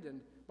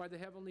abandoned by the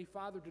Heavenly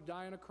Father to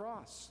die on a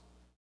cross.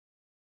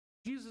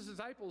 Jesus'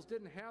 disciples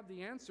didn't have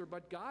the answer,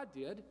 but God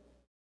did.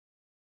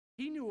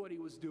 He knew what He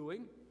was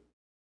doing.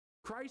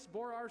 Christ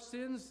bore our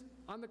sins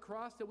on the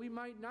cross that we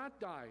might not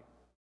die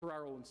for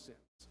our own sins.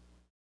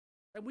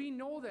 And we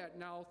know that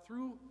now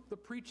through the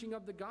preaching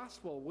of the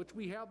gospel, which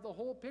we have the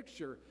whole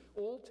picture,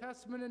 Old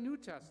Testament and New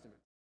Testament.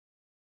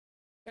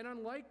 And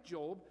unlike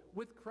Job,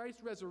 with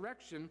Christ's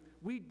resurrection,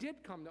 we did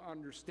come to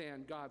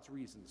understand God's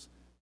reasons.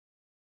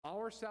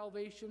 Our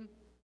salvation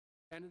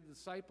and the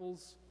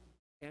disciples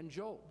and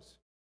Job's.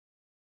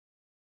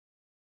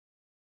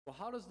 Well,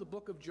 how does the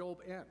book of Job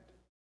end?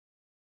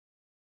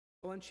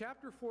 Well, in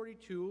chapter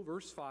 42,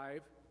 verse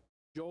 5,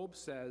 Job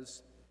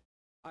says,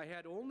 I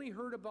had only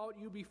heard about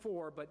you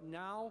before, but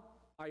now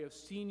I have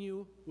seen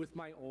you with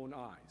my own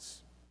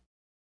eyes.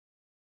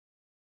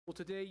 Well,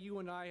 today you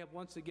and I have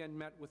once again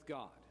met with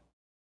God.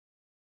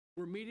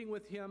 We're meeting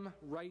with Him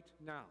right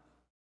now.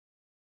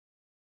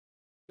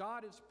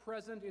 God is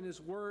present in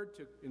His Word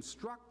to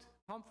instruct,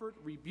 comfort,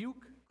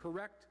 rebuke,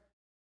 correct,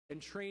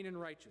 and train in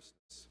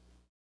righteousness.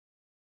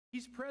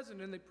 He's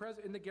present in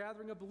the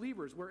gathering of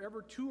believers.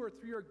 Wherever 2 or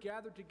 3 are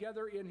gathered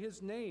together in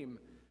His name,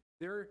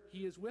 there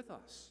He is with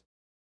us.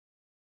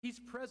 He's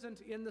present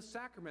in the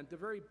sacrament, the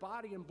very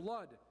body and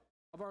blood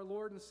of our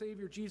Lord and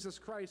Savior Jesus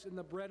Christ in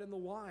the bread and the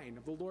wine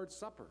of the Lord's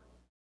Supper.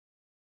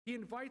 He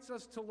invites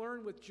us to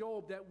learn with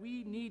Job that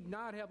we need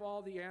not have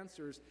all the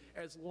answers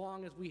as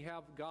long as we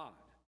have God.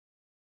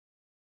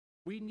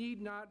 We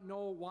need not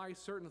know why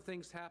certain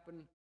things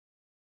happen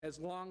as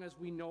long as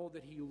we know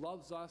that He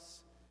loves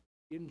us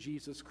in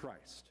Jesus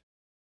Christ.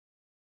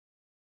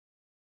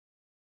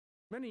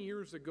 Many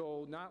years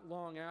ago, not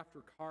long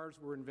after cars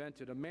were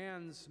invented, a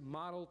man's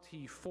Model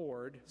T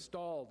Ford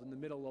stalled in the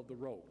middle of the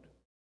road.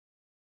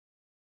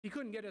 He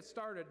couldn't get it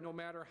started no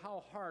matter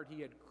how hard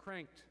he had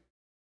cranked.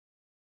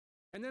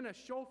 And then a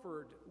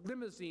chauffeured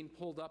limousine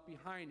pulled up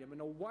behind him, and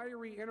a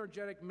wiry,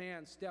 energetic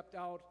man stepped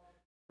out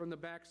from the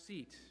back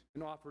seat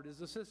and offered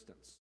his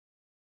assistance.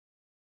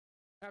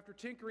 After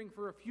tinkering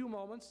for a few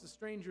moments, the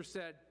stranger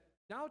said,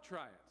 "Now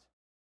try it."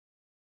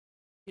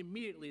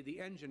 Immediately, the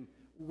engine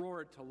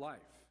roared to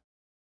life.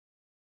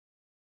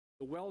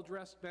 The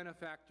well-dressed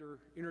benefactor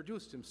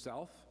introduced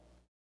himself.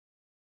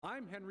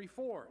 "I'm Henry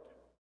Ford.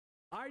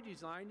 I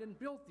designed and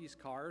built these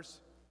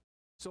cars,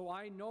 so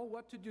I know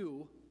what to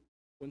do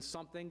when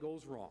something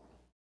goes wrong."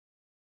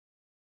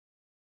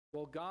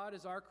 Well, God,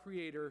 as our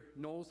Creator,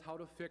 knows how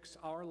to fix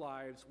our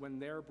lives when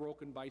they're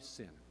broken by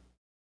sin.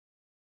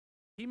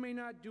 He may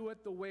not do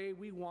it the way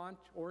we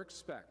want or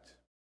expect,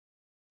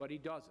 but He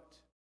does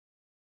it.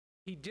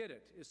 He did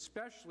it,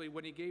 especially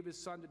when He gave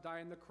His Son to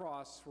die on the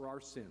cross for our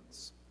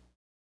sins.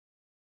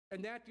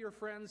 And that, dear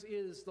friends,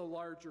 is the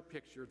larger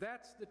picture.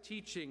 That's the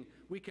teaching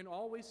we can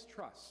always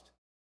trust,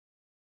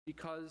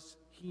 because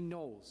He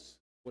knows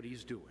what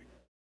He's doing.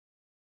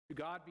 To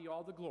God be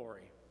all the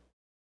glory.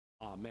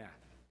 Amen.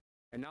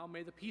 And now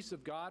may the peace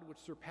of God, which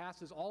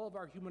surpasses all of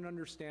our human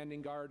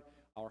understanding, guard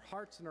our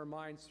hearts and our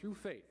minds through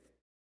faith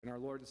in our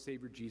Lord and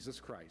Savior Jesus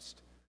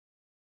Christ.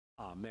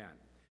 Amen.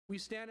 We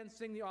stand and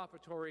sing the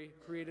offertory,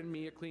 "Create in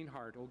me a clean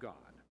heart, O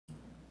God."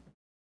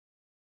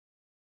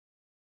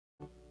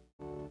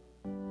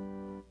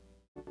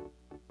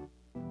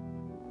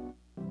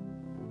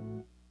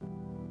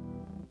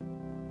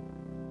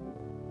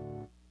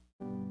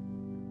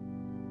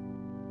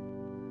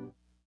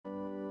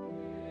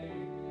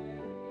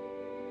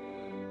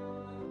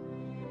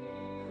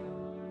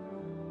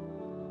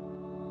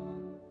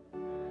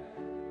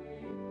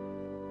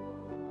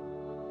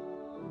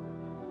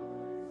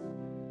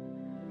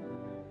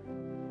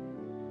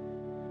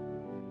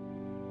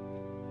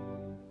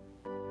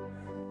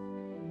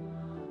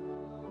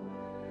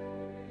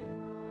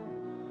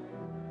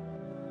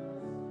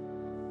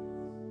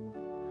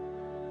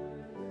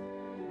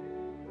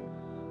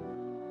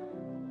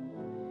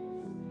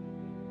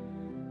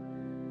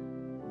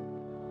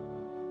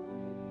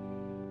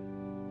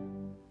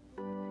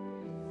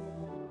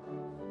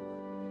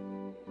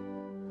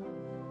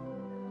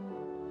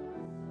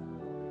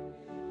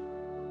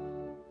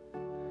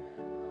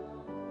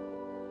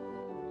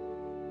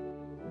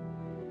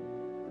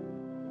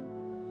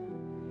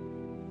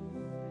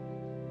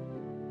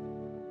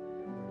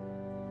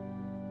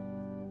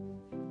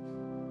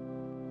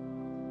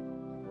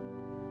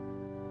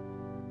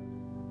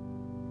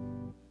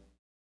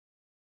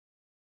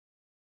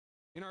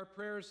 In our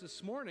prayers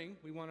this morning,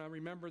 we want to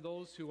remember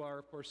those who are,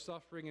 of course,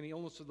 suffering any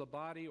illness of the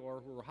body or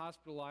who are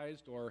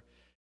hospitalized or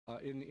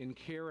in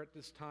care at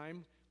this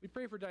time. We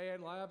pray for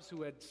Diane Labs,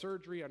 who had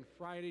surgery on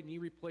Friday, knee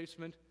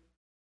replacement,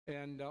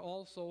 and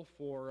also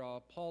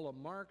for Paula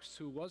Marks,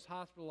 who was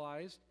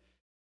hospitalized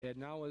and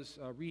now is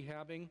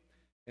rehabbing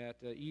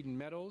at Eden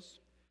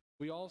Meadows.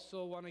 We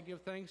also want to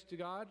give thanks to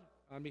God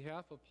on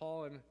behalf of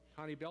Paul and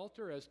Connie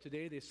Belter, as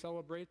today they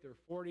celebrate their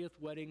 40th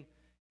wedding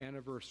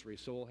anniversary.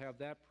 So we'll have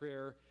that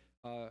prayer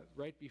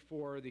right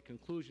before the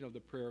conclusion of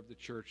the prayer of the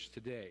church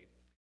today.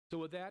 So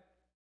with that,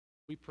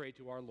 we pray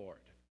to our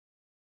Lord.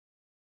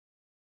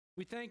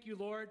 We thank you,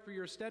 Lord, for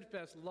your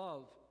steadfast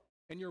love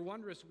and your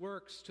wondrous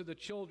works to the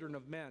children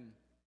of men.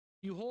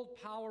 You hold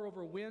power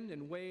over wind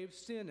and waves,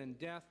 sin and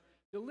death.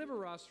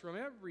 Deliver us from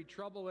every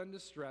trouble and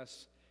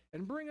distress,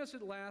 and bring us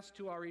at last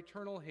to our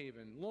eternal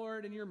haven.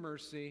 Lord, in your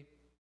mercy,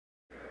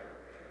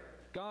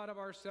 God of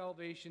our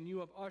salvation, you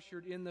have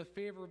ushered in the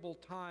favorable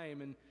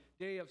time and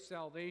day of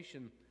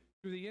salvation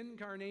through the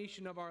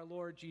incarnation of our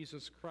Lord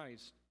Jesus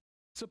Christ.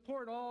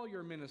 Support all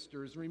your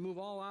ministers and remove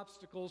all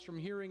obstacles from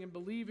hearing and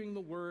believing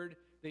the word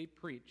they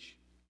preach.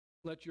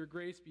 Let your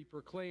grace be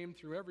proclaimed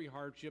through every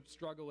hardship,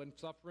 struggle, and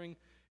suffering,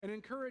 and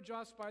encourage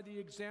us by the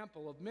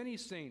example of many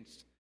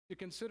saints to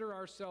consider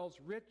ourselves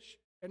rich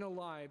and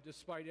alive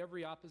despite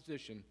every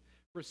opposition.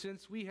 For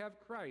since we have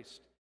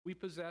Christ, we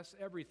possess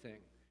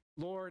everything.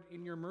 Lord,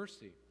 in your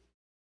mercy.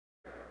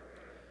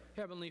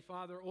 Heavenly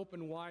Father,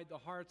 open wide the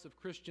hearts of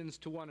Christians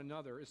to one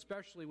another,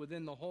 especially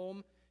within the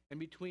home and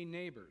between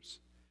neighbors.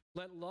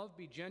 Let love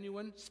be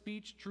genuine,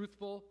 speech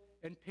truthful,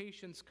 and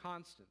patience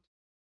constant.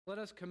 Let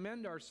us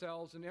commend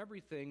ourselves in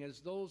everything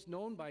as those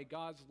known by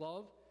God's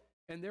love,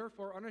 and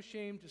therefore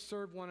unashamed to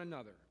serve one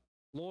another.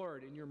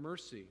 Lord, in your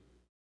mercy.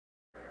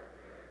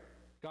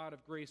 God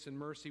of grace and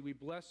mercy, we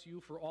bless you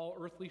for all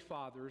earthly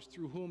fathers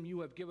through whom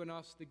you have given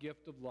us the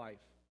gift of life.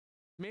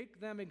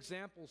 Make them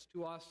examples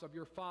to us of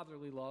your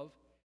fatherly love,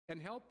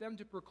 and help them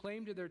to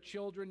proclaim to their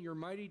children your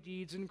mighty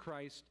deeds in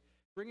Christ,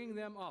 bringing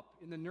them up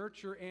in the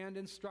nurture and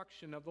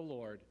instruction of the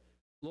Lord.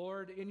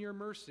 Lord, in your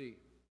mercy.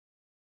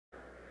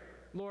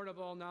 Lord of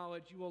all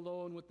knowledge, you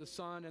alone with the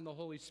Son and the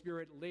Holy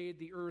Spirit laid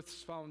the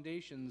earth's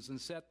foundations and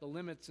set the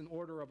limits and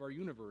order of our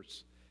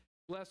universe.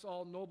 Bless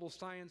all noble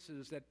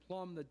sciences that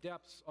plumb the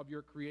depths of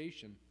your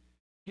creation.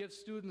 Give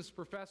students,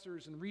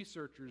 professors, and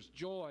researchers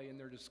joy in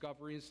their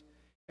discoveries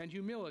and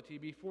humility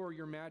before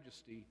your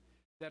majesty,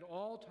 that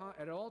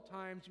at all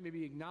times you may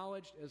be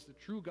acknowledged as the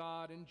true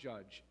God and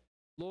judge.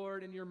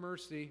 Lord, in your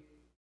mercy.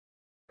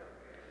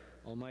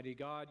 Almighty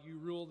God, you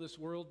rule this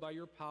world by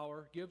your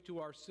power. Give to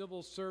our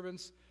civil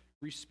servants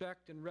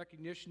respect and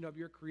recognition of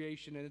your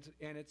creation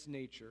and its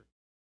nature.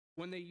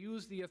 When they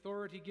use the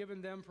authority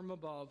given them from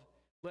above,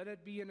 let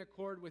it be in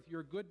accord with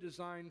your good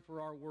design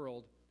for our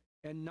world,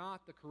 and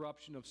not the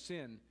corruption of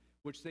sin,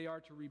 which they are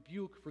to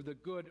rebuke for the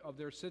good of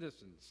their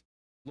citizens.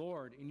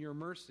 Lord, in your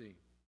mercy.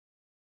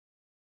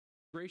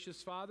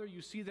 Gracious Father,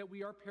 you see that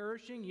we are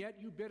perishing, yet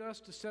you bid us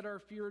to set our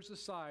fears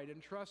aside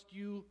and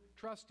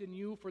trust in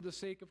you for the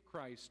sake of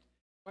Christ,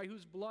 by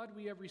whose blood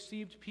we have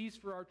received peace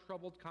for our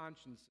troubled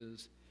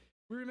consciences.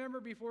 We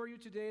remember before you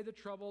today the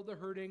troubled, the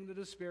hurting, the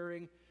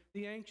despairing,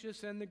 the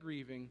anxious, and the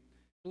grieving.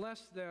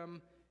 Bless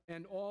them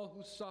and all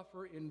who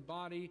suffer in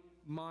body,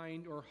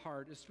 mind, or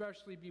heart.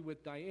 Especially be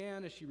with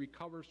Diane as she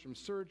recovers from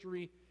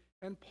surgery,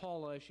 and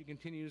Paula as she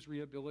continues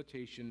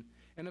rehabilitation,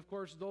 and of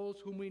course those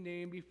whom we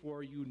name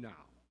before you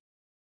now.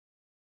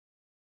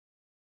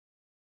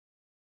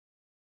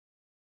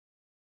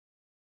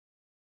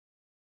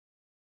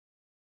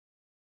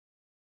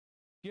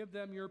 Give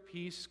them your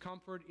peace,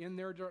 comfort in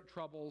their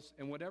troubles,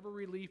 and whatever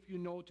relief you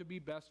know to be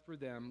best for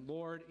them,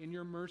 Lord, in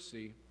your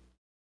mercy.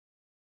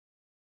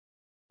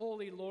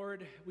 Holy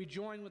Lord, we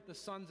join with the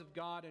sons of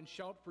God and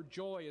shout for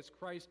joy as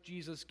Christ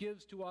Jesus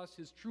gives to us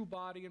his true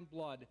body and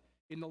blood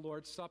in the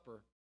Lord's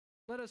Supper.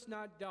 Let us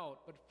not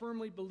doubt, but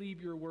firmly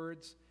believe your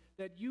words,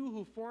 that you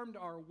who formed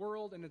our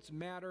world and its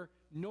matter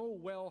know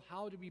well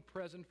how to be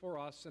present for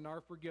us and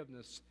our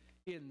forgiveness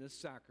in this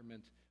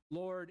sacrament.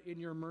 Lord, in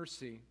your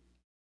mercy.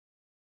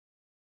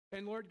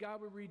 And Lord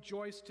God, we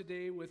rejoice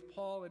today with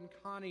Paul and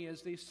Connie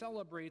as they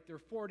celebrate their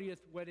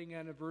 40th wedding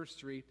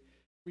anniversary.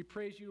 We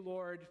praise you,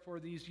 Lord, for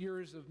these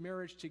years of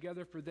marriage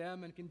together for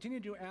them, and continue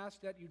to ask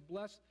that you'd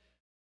bless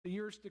the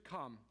years to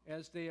come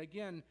as they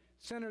again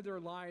center their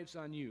lives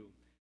on you.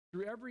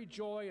 Through every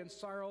joy and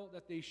sorrow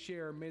that they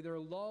share, may their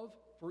love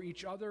for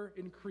each other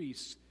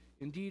increase,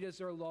 indeed as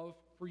their love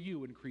for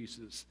you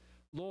increases.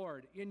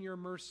 Lord, in your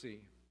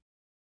mercy.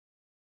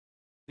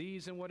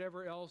 These and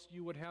whatever else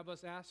you would have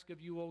us ask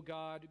of you, O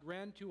God,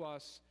 grant to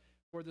us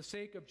for the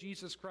sake of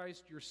Jesus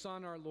Christ, your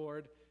Son, our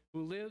Lord,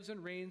 who lives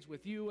and reigns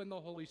with you and the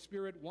Holy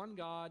Spirit, one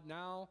God,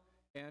 now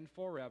and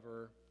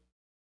forever.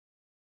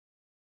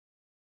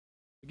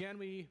 Again,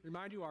 we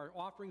remind you our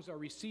offerings are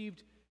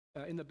received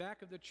in the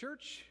back of the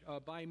church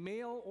by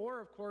mail or,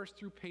 of course,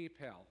 through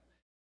PayPal.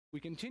 We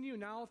continue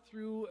now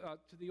through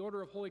to the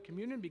order of Holy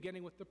Communion,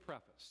 beginning with the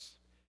preface.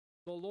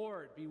 The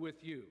Lord be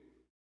with you.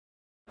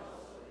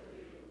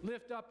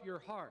 Lift up your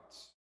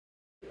hearts.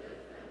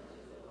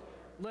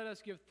 Let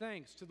us give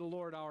thanks to the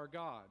Lord our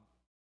God.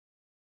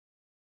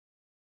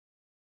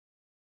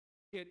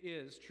 It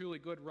is truly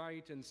good,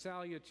 right, and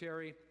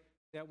salutary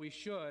that we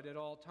should at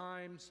all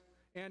times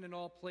and in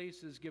all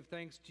places give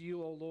thanks to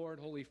you, O Lord,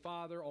 Holy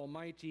Father,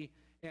 Almighty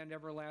and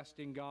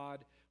everlasting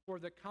God, for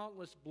the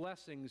countless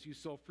blessings you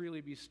so freely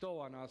bestow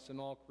on us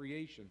in all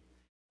creation.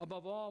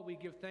 Above all, we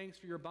give thanks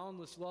for your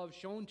boundless love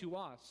shown to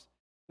us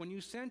when you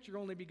sent your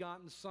only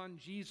begotten Son,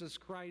 Jesus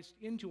Christ,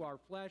 into our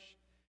flesh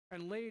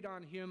and laid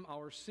on him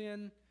our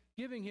sin,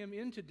 giving him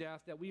into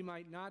death that we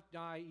might not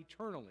die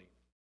eternally.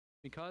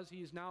 Because he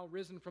is now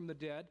risen from the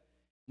dead,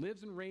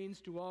 lives and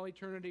reigns to all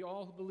eternity,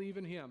 all who believe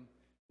in him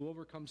will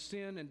overcome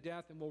sin and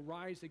death and will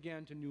rise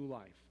again to new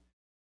life.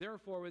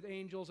 Therefore, with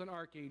angels and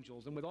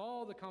archangels and with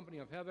all the company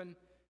of heaven,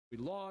 we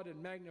laud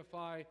and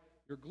magnify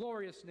your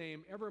glorious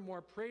name,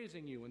 evermore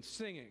praising you and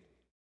singing.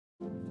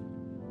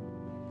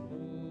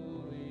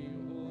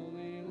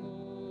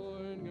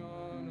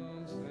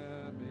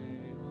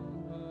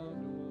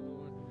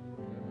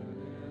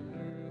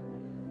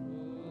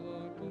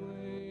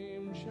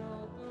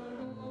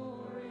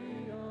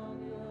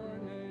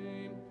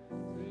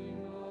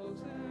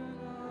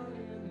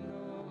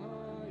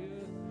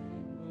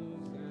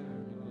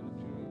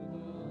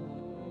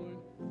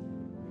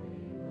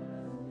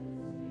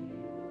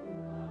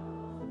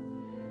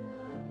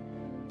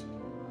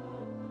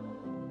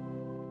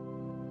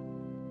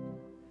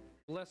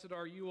 Blessed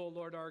are you, O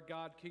Lord our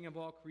God, King of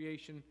all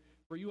creation,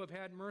 for you have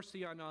had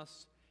mercy on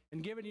us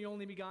and given your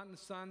only begotten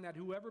Son, that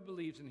whoever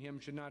believes in him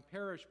should not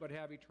perish but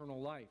have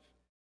eternal life.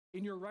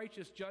 In your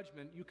righteous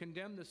judgment, you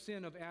condemned the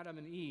sin of Adam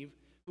and Eve,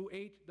 who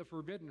ate the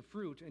forbidden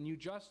fruit, and you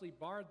justly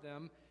barred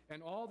them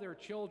and all their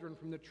children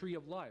from the tree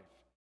of life.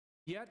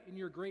 Yet in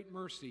your great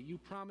mercy, you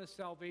promised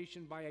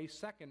salvation by a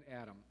second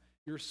Adam,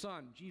 your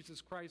Son,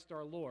 Jesus Christ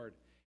our Lord,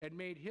 and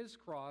made his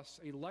cross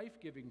a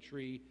life-giving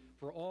tree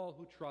for all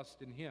who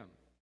trust in him.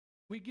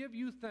 We give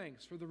you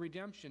thanks for the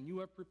redemption you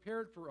have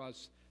prepared for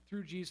us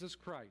through Jesus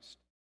Christ.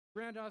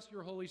 Grant us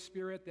your Holy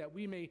Spirit that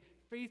we may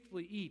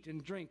faithfully eat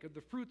and drink of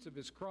the fruits of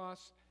his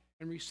cross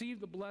and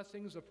receive the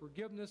blessings of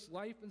forgiveness,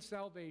 life, and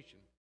salvation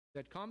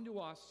that come to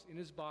us in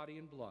his body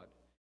and blood.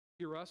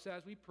 Hear us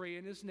as we pray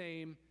in his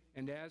name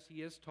and as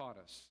he has taught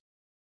us.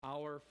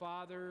 Our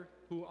Father,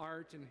 who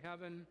art in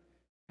heaven,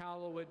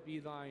 hallowed be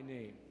thy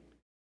name.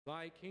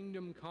 Thy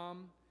kingdom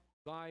come,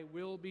 thy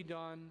will be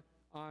done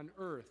on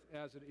earth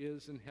as it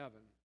is in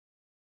heaven.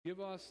 Give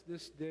us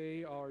this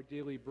day our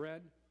daily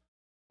bread,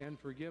 and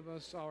forgive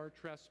us our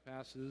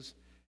trespasses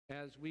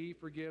as we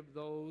forgive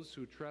those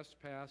who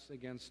trespass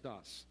against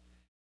us.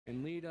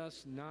 And lead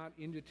us not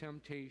into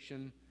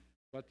temptation,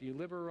 but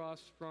deliver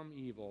us from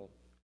evil.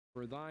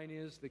 For thine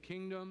is the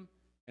kingdom,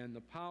 and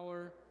the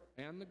power,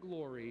 and the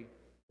glory,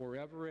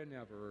 forever and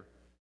ever.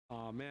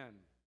 Amen.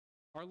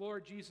 Our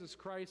Lord Jesus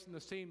Christ, in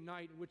the same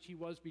night in which he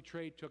was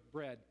betrayed, took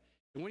bread.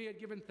 And when he had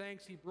given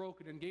thanks, he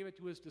broke it and gave it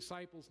to his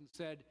disciples and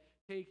said,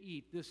 Take,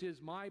 eat, this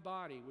is my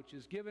body, which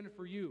is given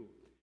for you.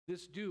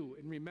 This do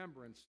in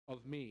remembrance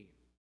of me.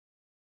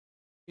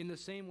 In the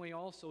same way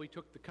also he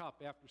took the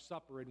cup after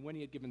supper, and when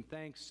he had given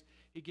thanks,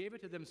 he gave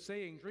it to them,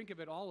 saying, Drink of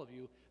it, all of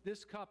you.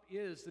 This cup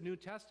is the New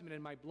Testament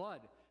in my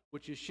blood,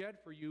 which is shed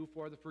for you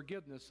for the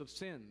forgiveness of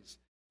sins.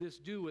 This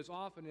do as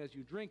often as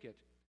you drink it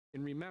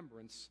in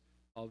remembrance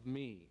of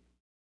me.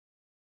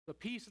 The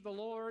peace of the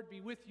Lord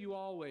be with you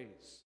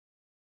always.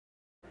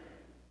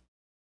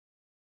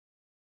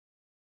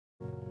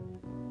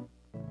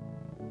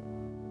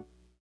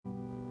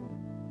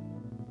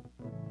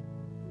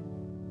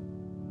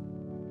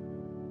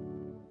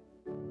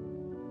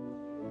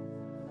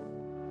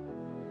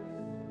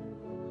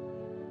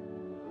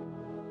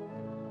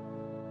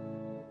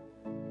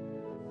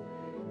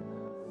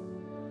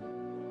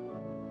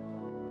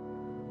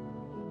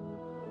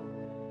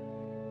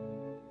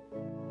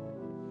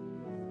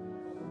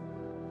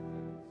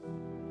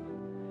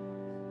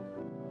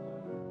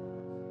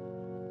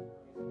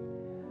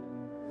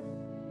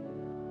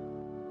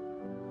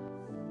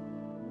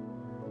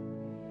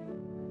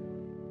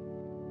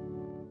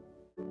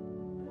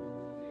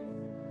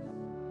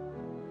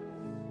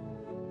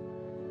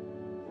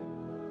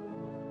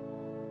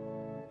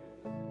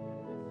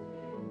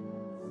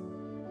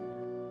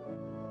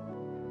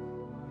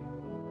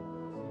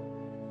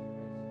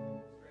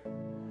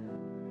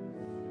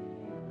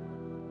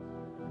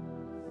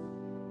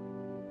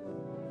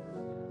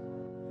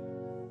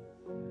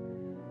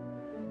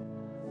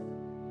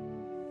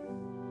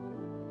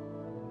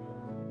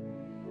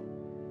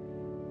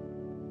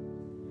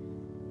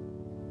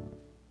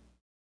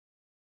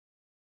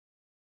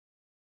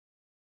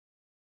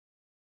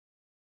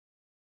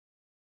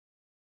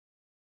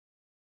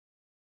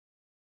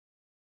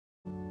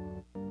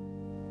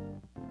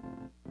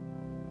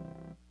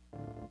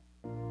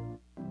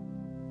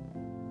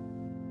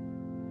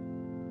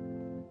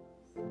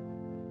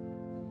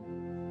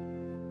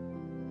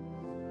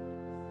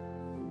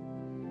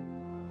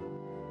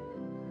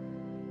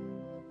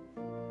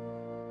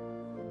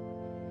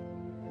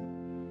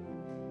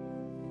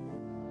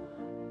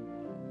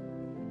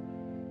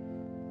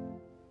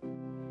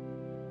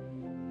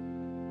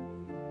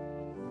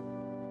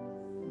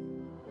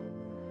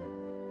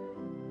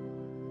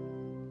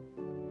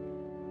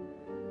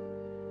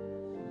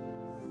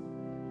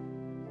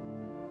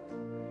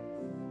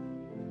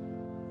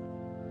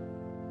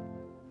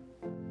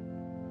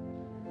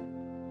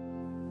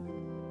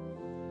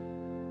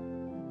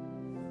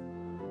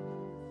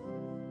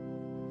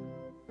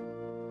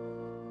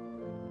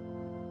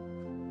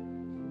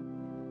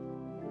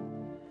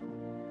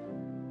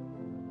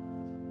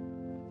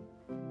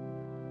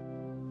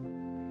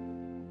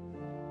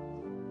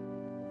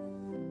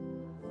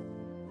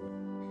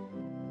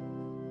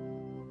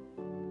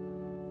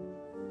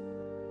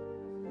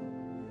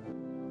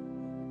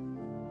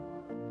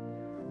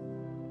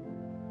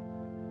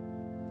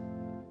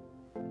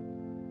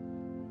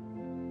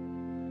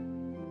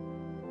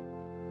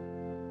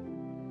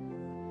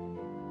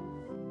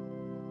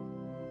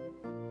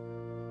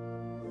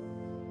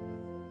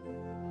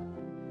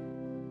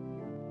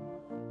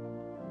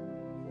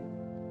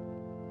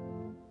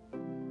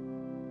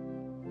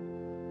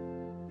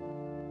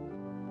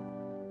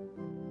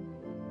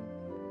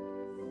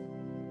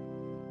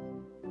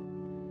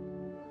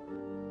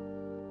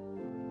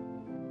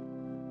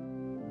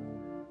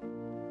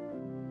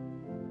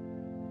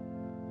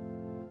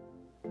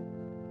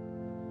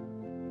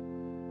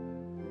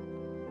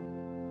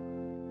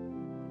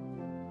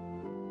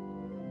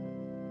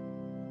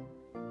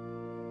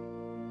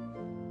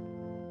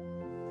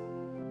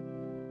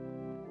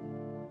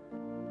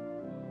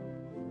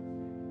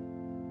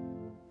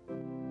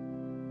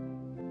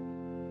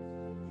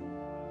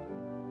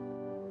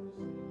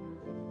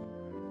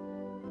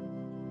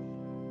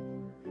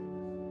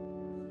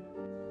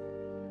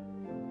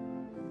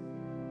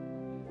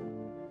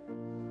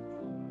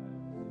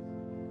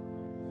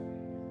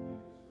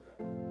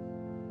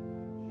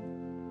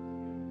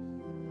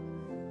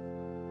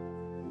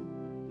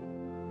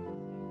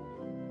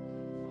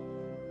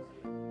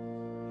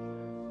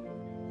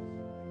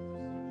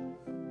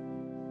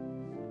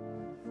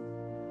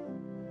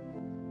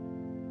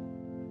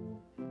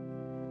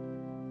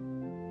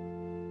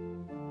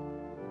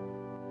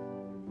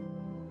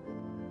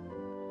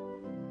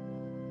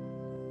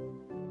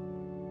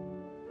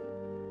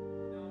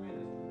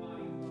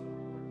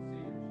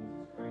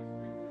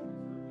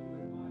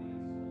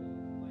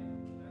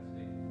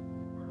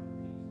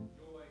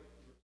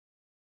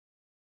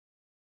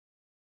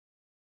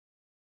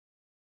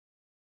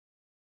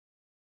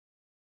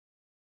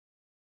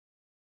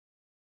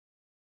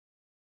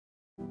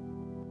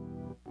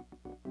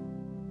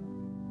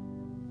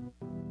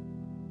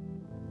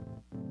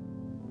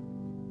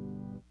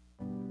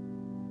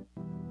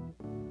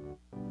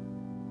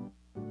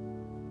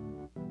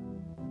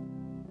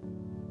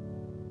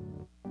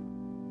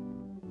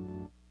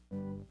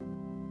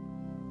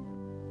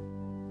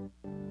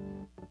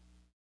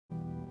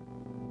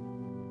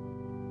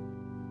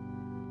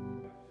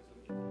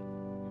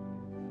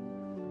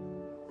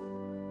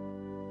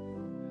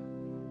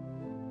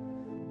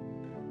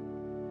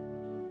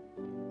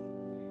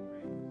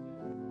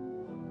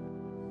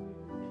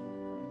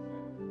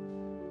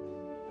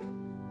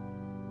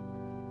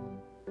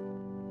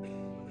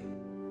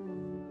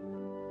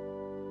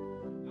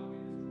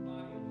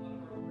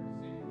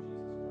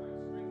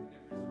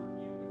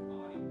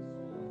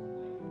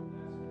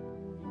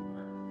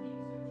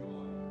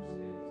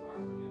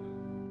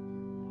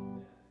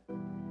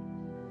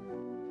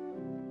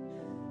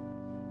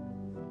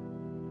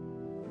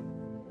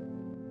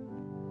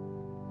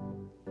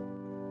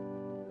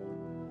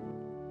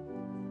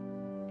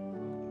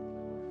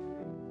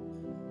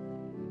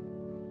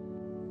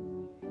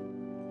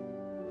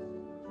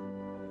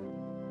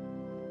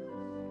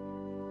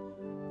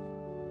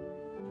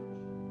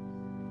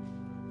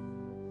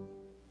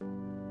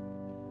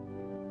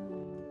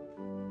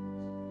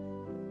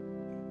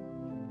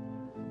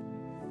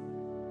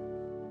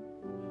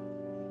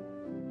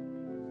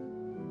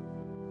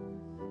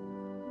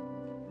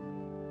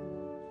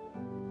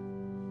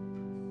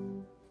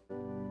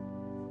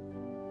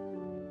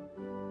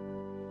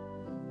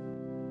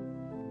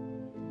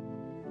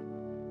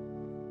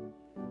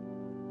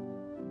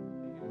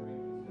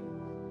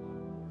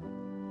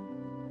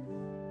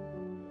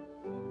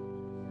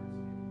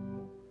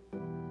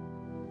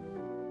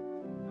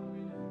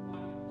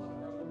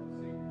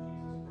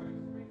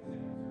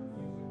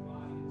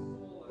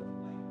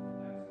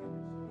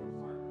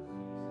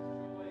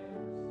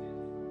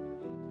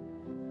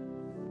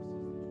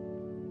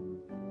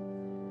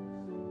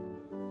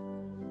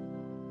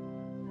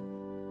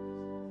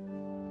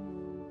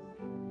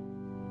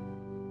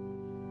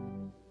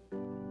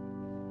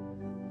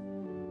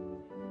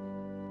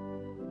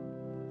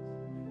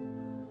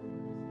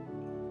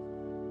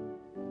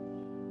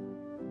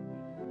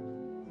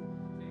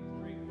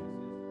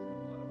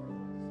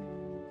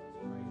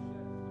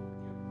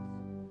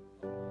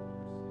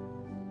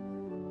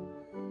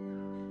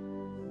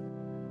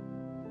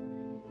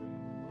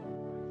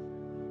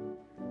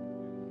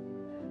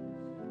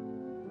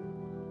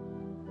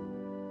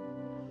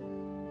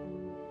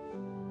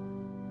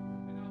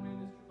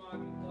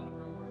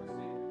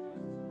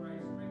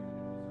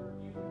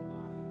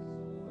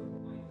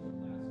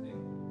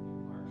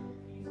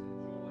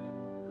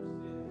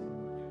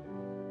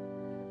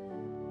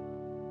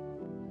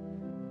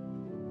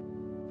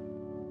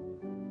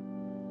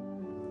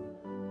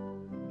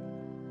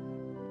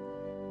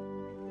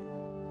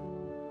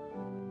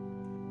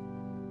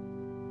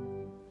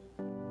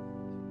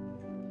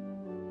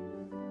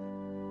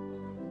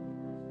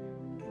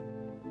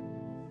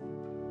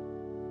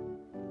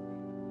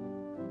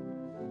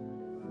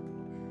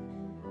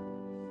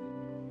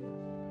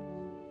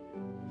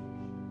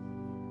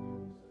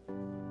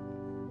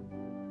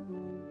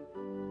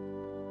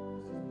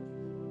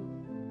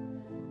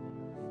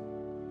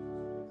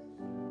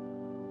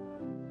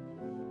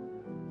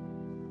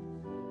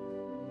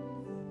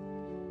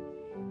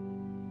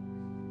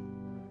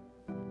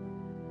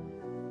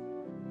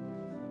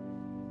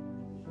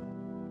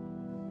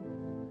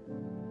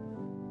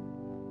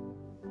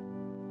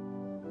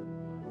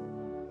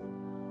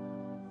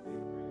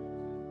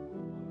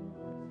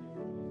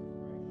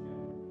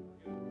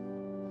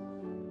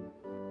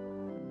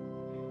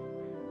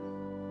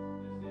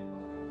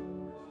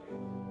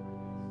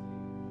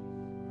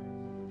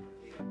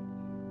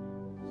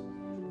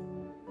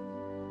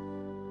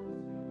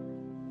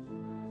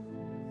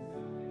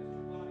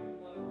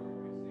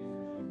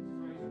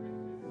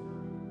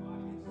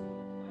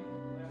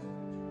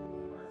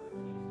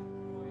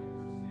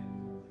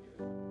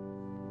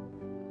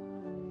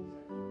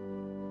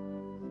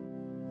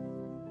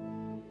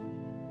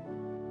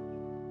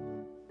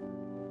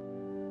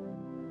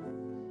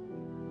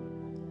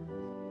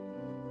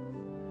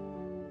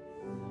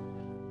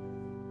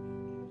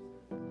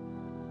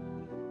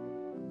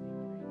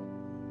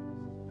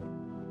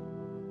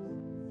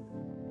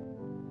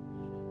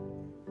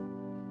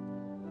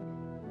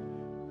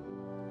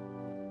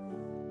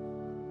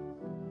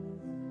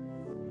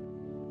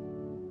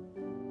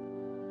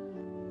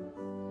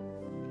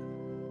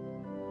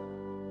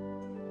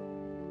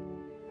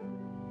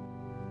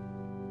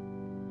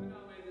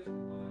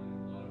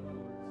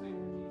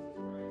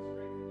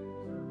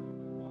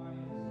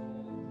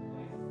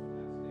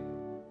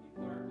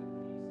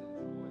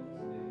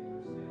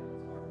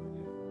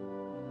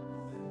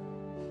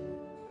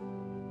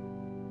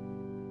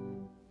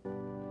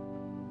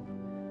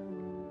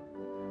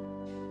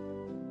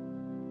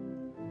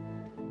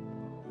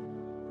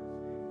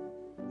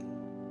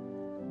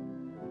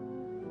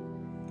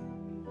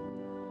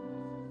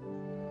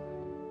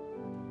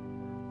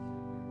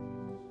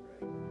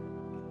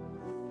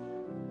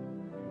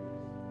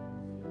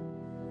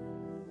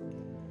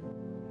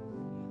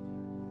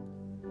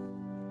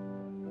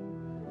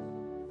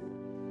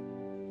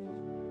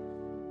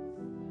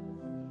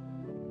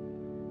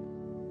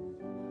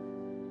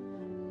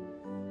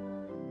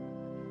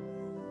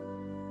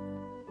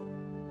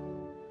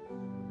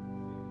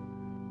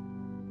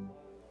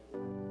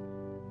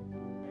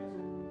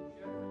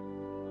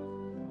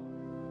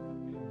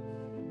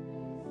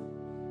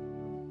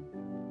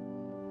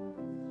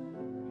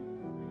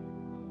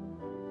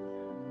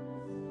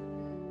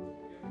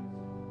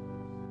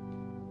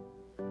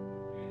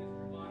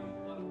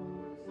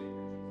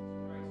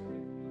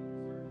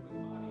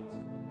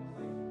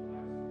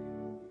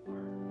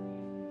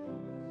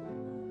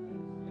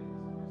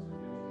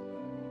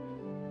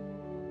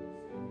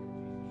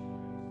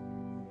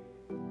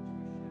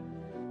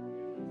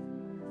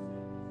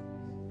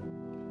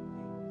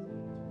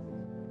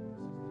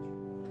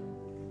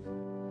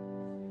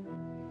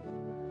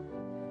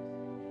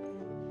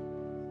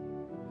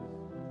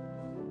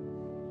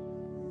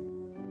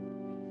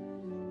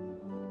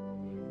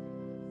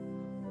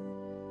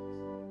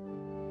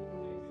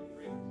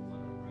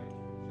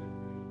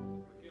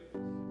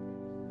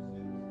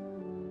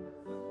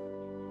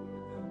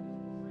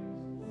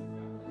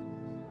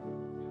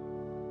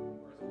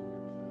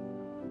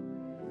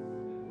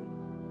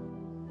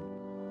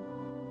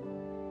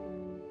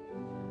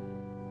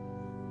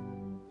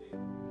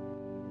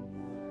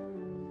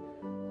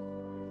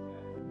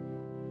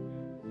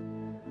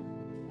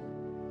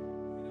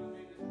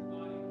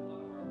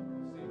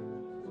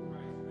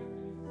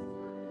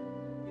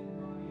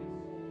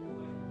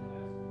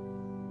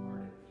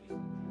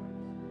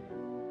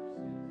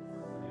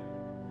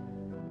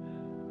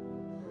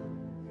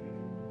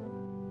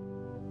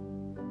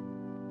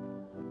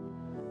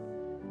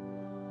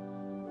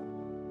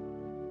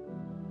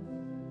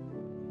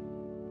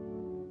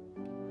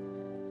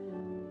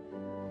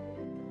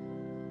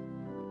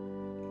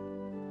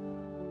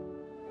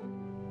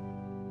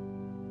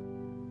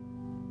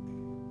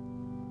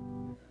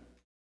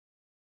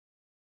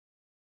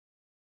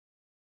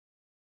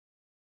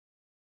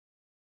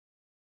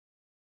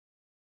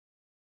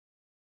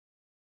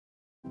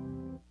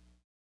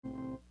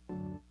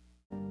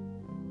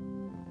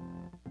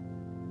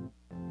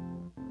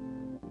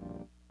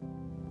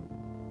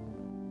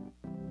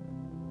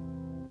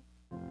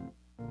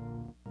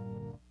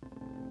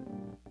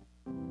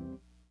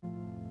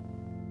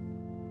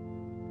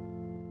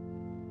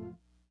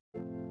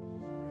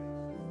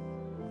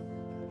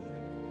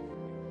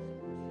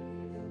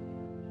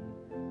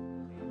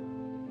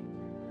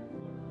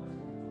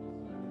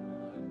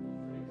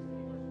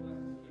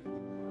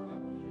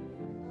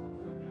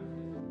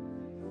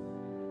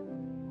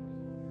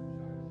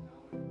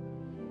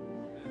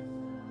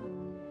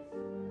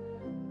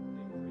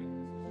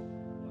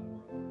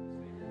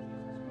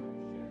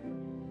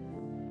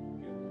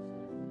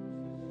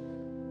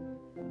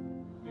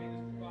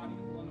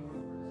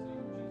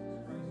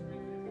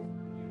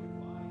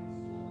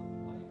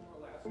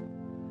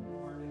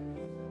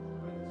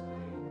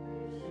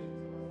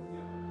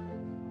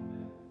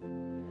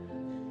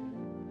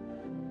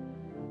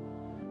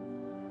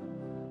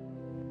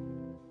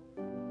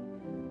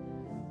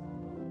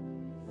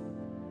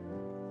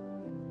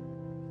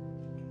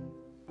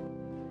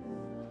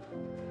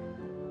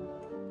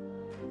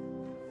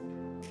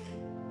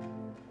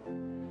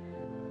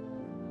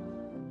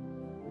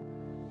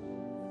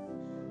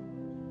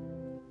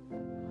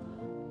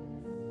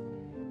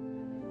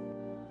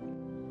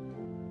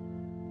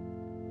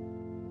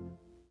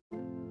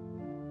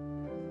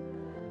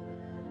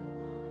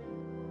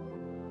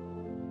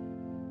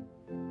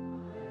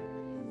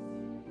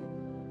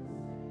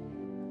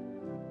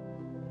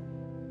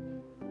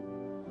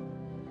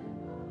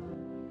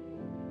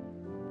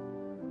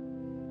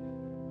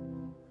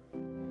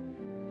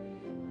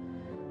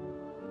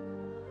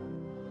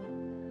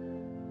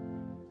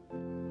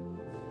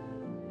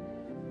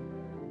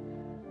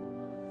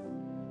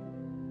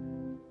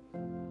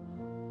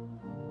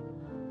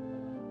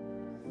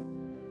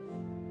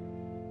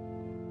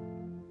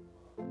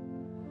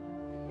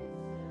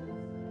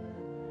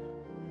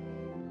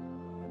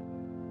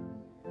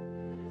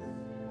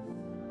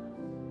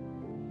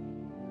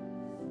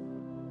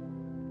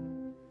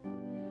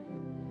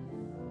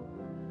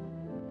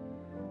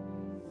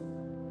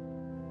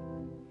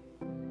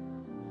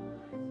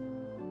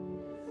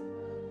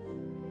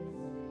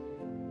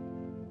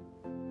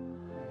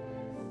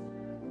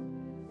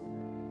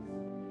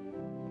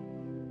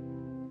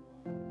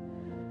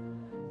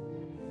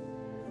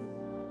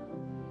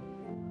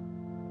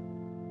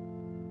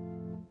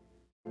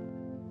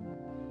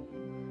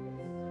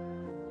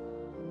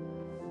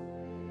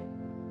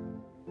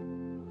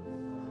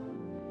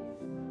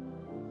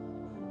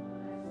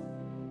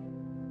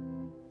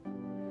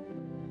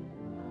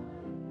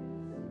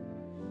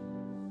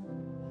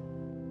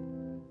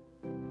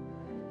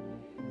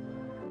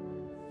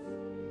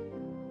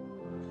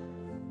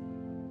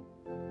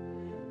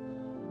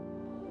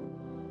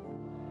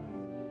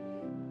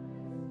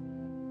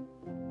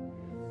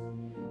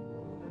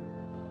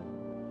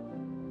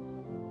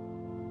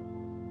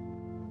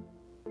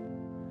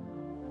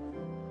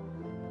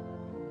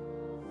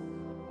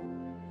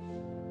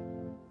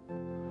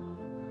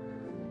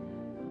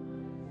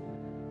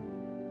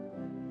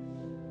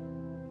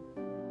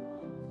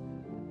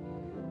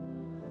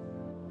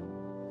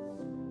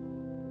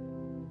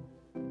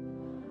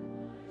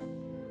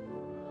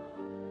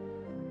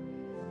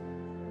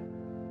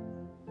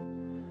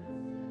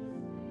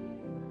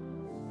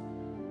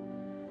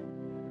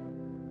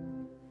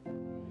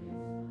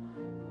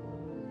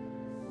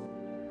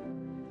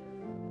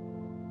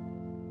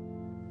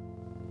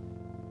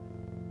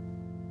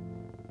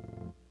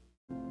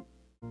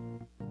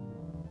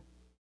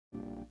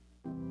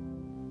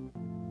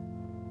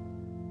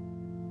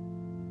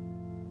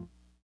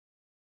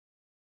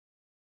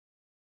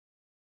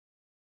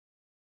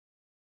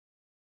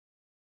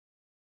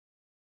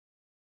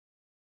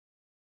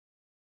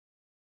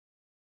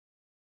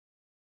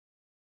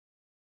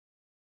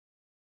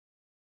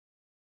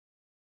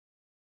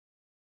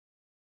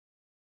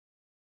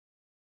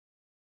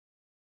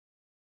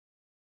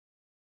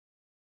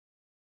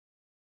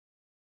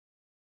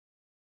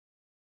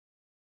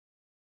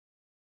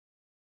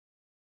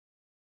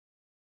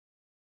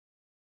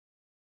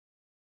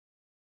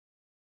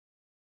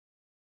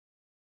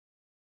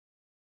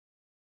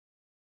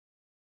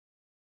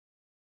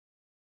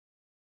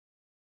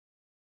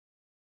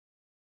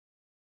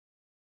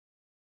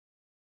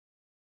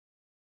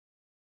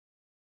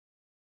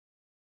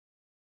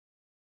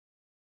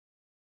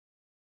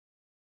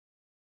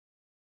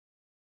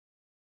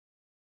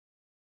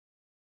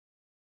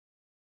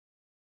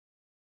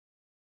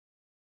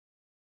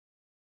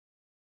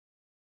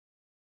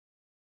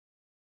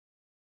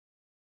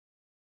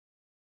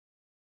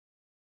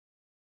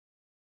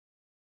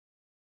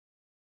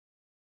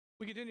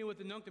 We continue with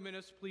the Nunc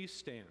Dimittis. Please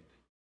stand.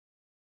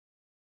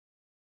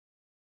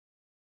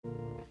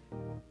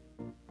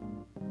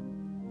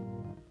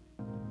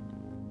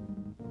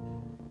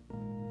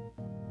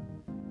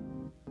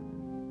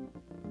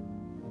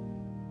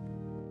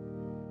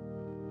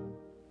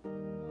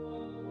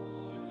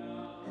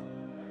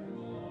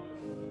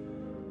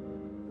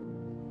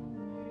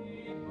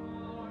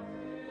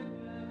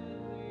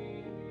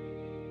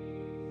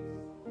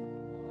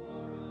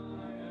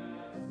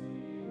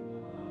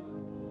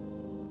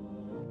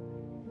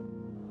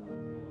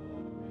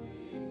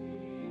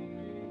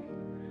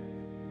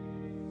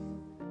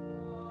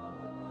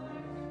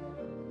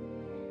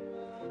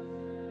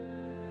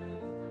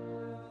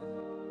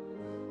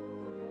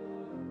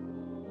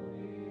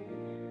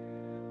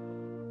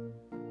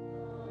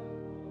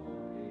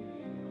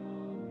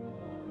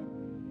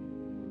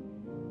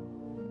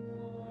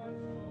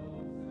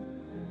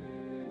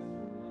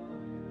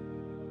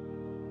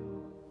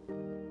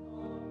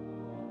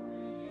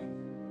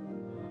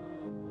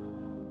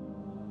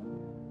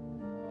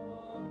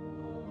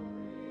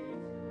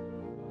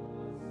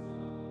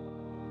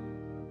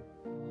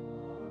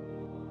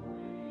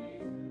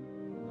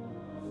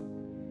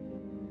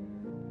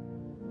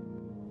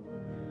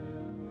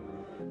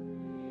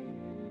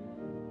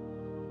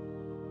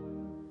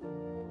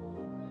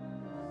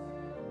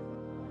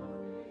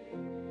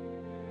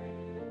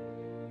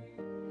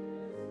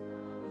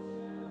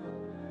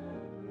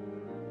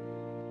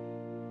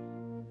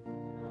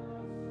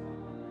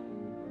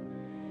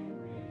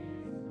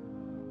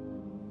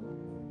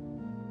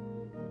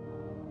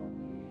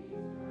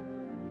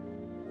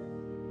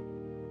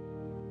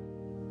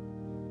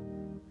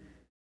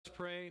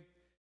 Pray.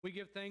 We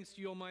give thanks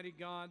to you, Almighty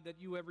God, that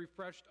you have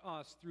refreshed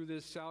us through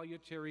this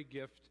salutary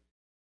gift.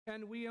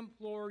 And we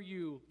implore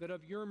you that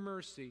of your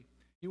mercy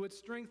you would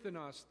strengthen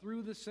us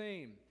through the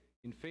same,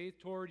 in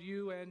faith toward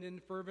you and in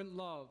fervent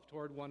love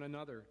toward one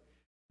another.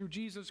 Through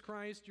Jesus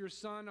Christ, your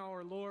Son,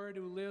 our Lord,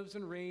 who lives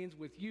and reigns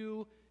with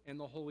you and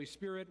the Holy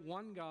Spirit,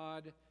 one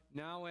God,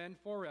 now and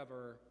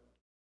forever.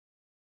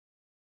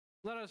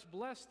 Let us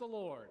bless the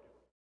Lord.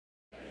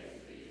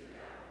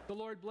 The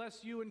Lord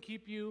bless you and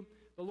keep you.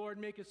 The Lord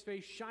make his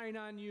face shine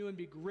on you and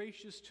be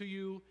gracious to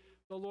you.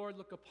 The Lord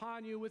look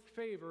upon you with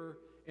favor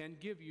and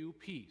give you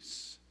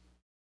peace.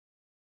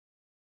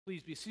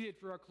 Please be seated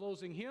for our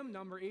closing hymn,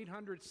 number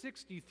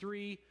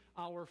 863,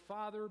 Our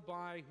Father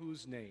by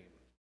Whose Name.